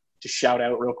to shout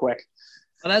out real quick?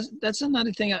 Well, that's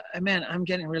another thing. I'm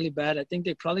getting really bad. I think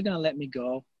they're probably gonna let me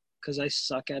go because I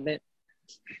suck at it.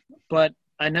 But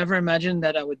I never imagined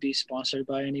that I would be sponsored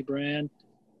by any brand.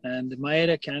 And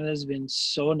Maeda Canada has been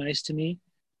so nice to me,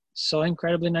 so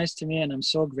incredibly nice to me, and I'm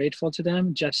so grateful to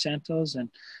them. Jeff Santos and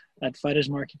at Fighters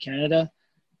Market Canada,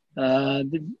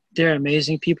 they're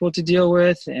amazing people to deal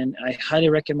with, and I highly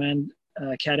recommend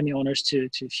academy owners to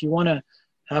if you want to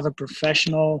have a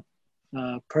professional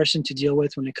person to deal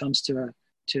with when it comes to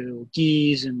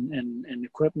gis and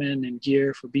equipment and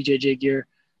gear for BJJ gear,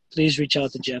 please reach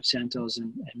out to Jeff Santos,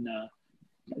 and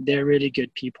they're really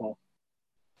good people.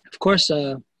 Of course,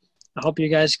 I hope you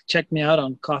guys check me out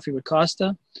on Coffee with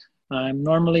Costa. I'm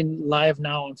normally live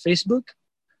now on Facebook,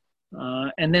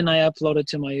 and then I upload it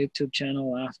to my YouTube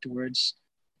channel afterwards.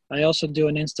 I also do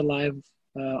an Insta Live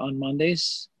on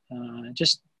Mondays,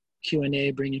 just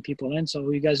Q&A, bringing people in. So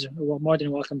you guys are more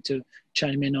than welcome to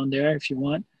chime in on there if you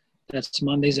want. That's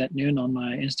Mondays at noon on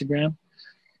my Instagram.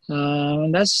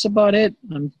 And that's about it.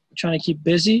 I'm trying to keep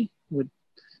busy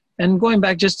and going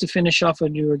back just to finish off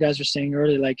what you guys were saying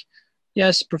earlier, like,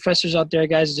 yes, professors out there,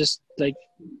 guys, just like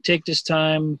take this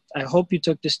time. I hope you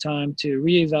took this time to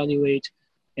reevaluate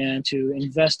and to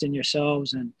invest in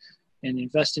yourselves and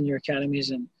invest in your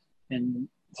academies and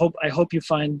I hope you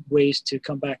find ways to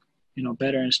come back, you know,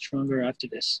 better and stronger after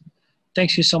this.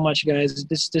 Thanks you so much, guys.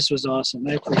 This was awesome.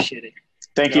 I appreciate it.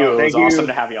 Thank you. It was awesome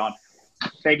to have you on.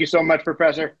 Thank you so much,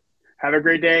 Professor. Have a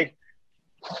great day.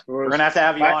 We're going to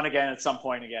have you on again at some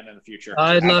point again in the future.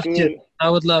 I'd love to. I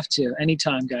would love to.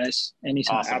 Anytime, guys.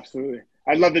 Anytime. Awesome. Absolutely.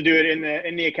 I'd love to do it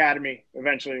in the academy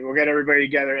eventually. We'll get everybody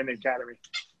together in the academy.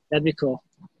 That'd be cool.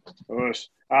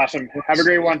 Awesome. Have a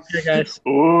great one. Hey, guys.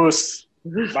 Oos.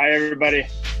 Bye, everybody.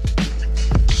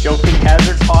 Joking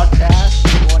Hazard Podcast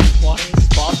 2020,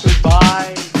 sponsored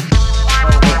by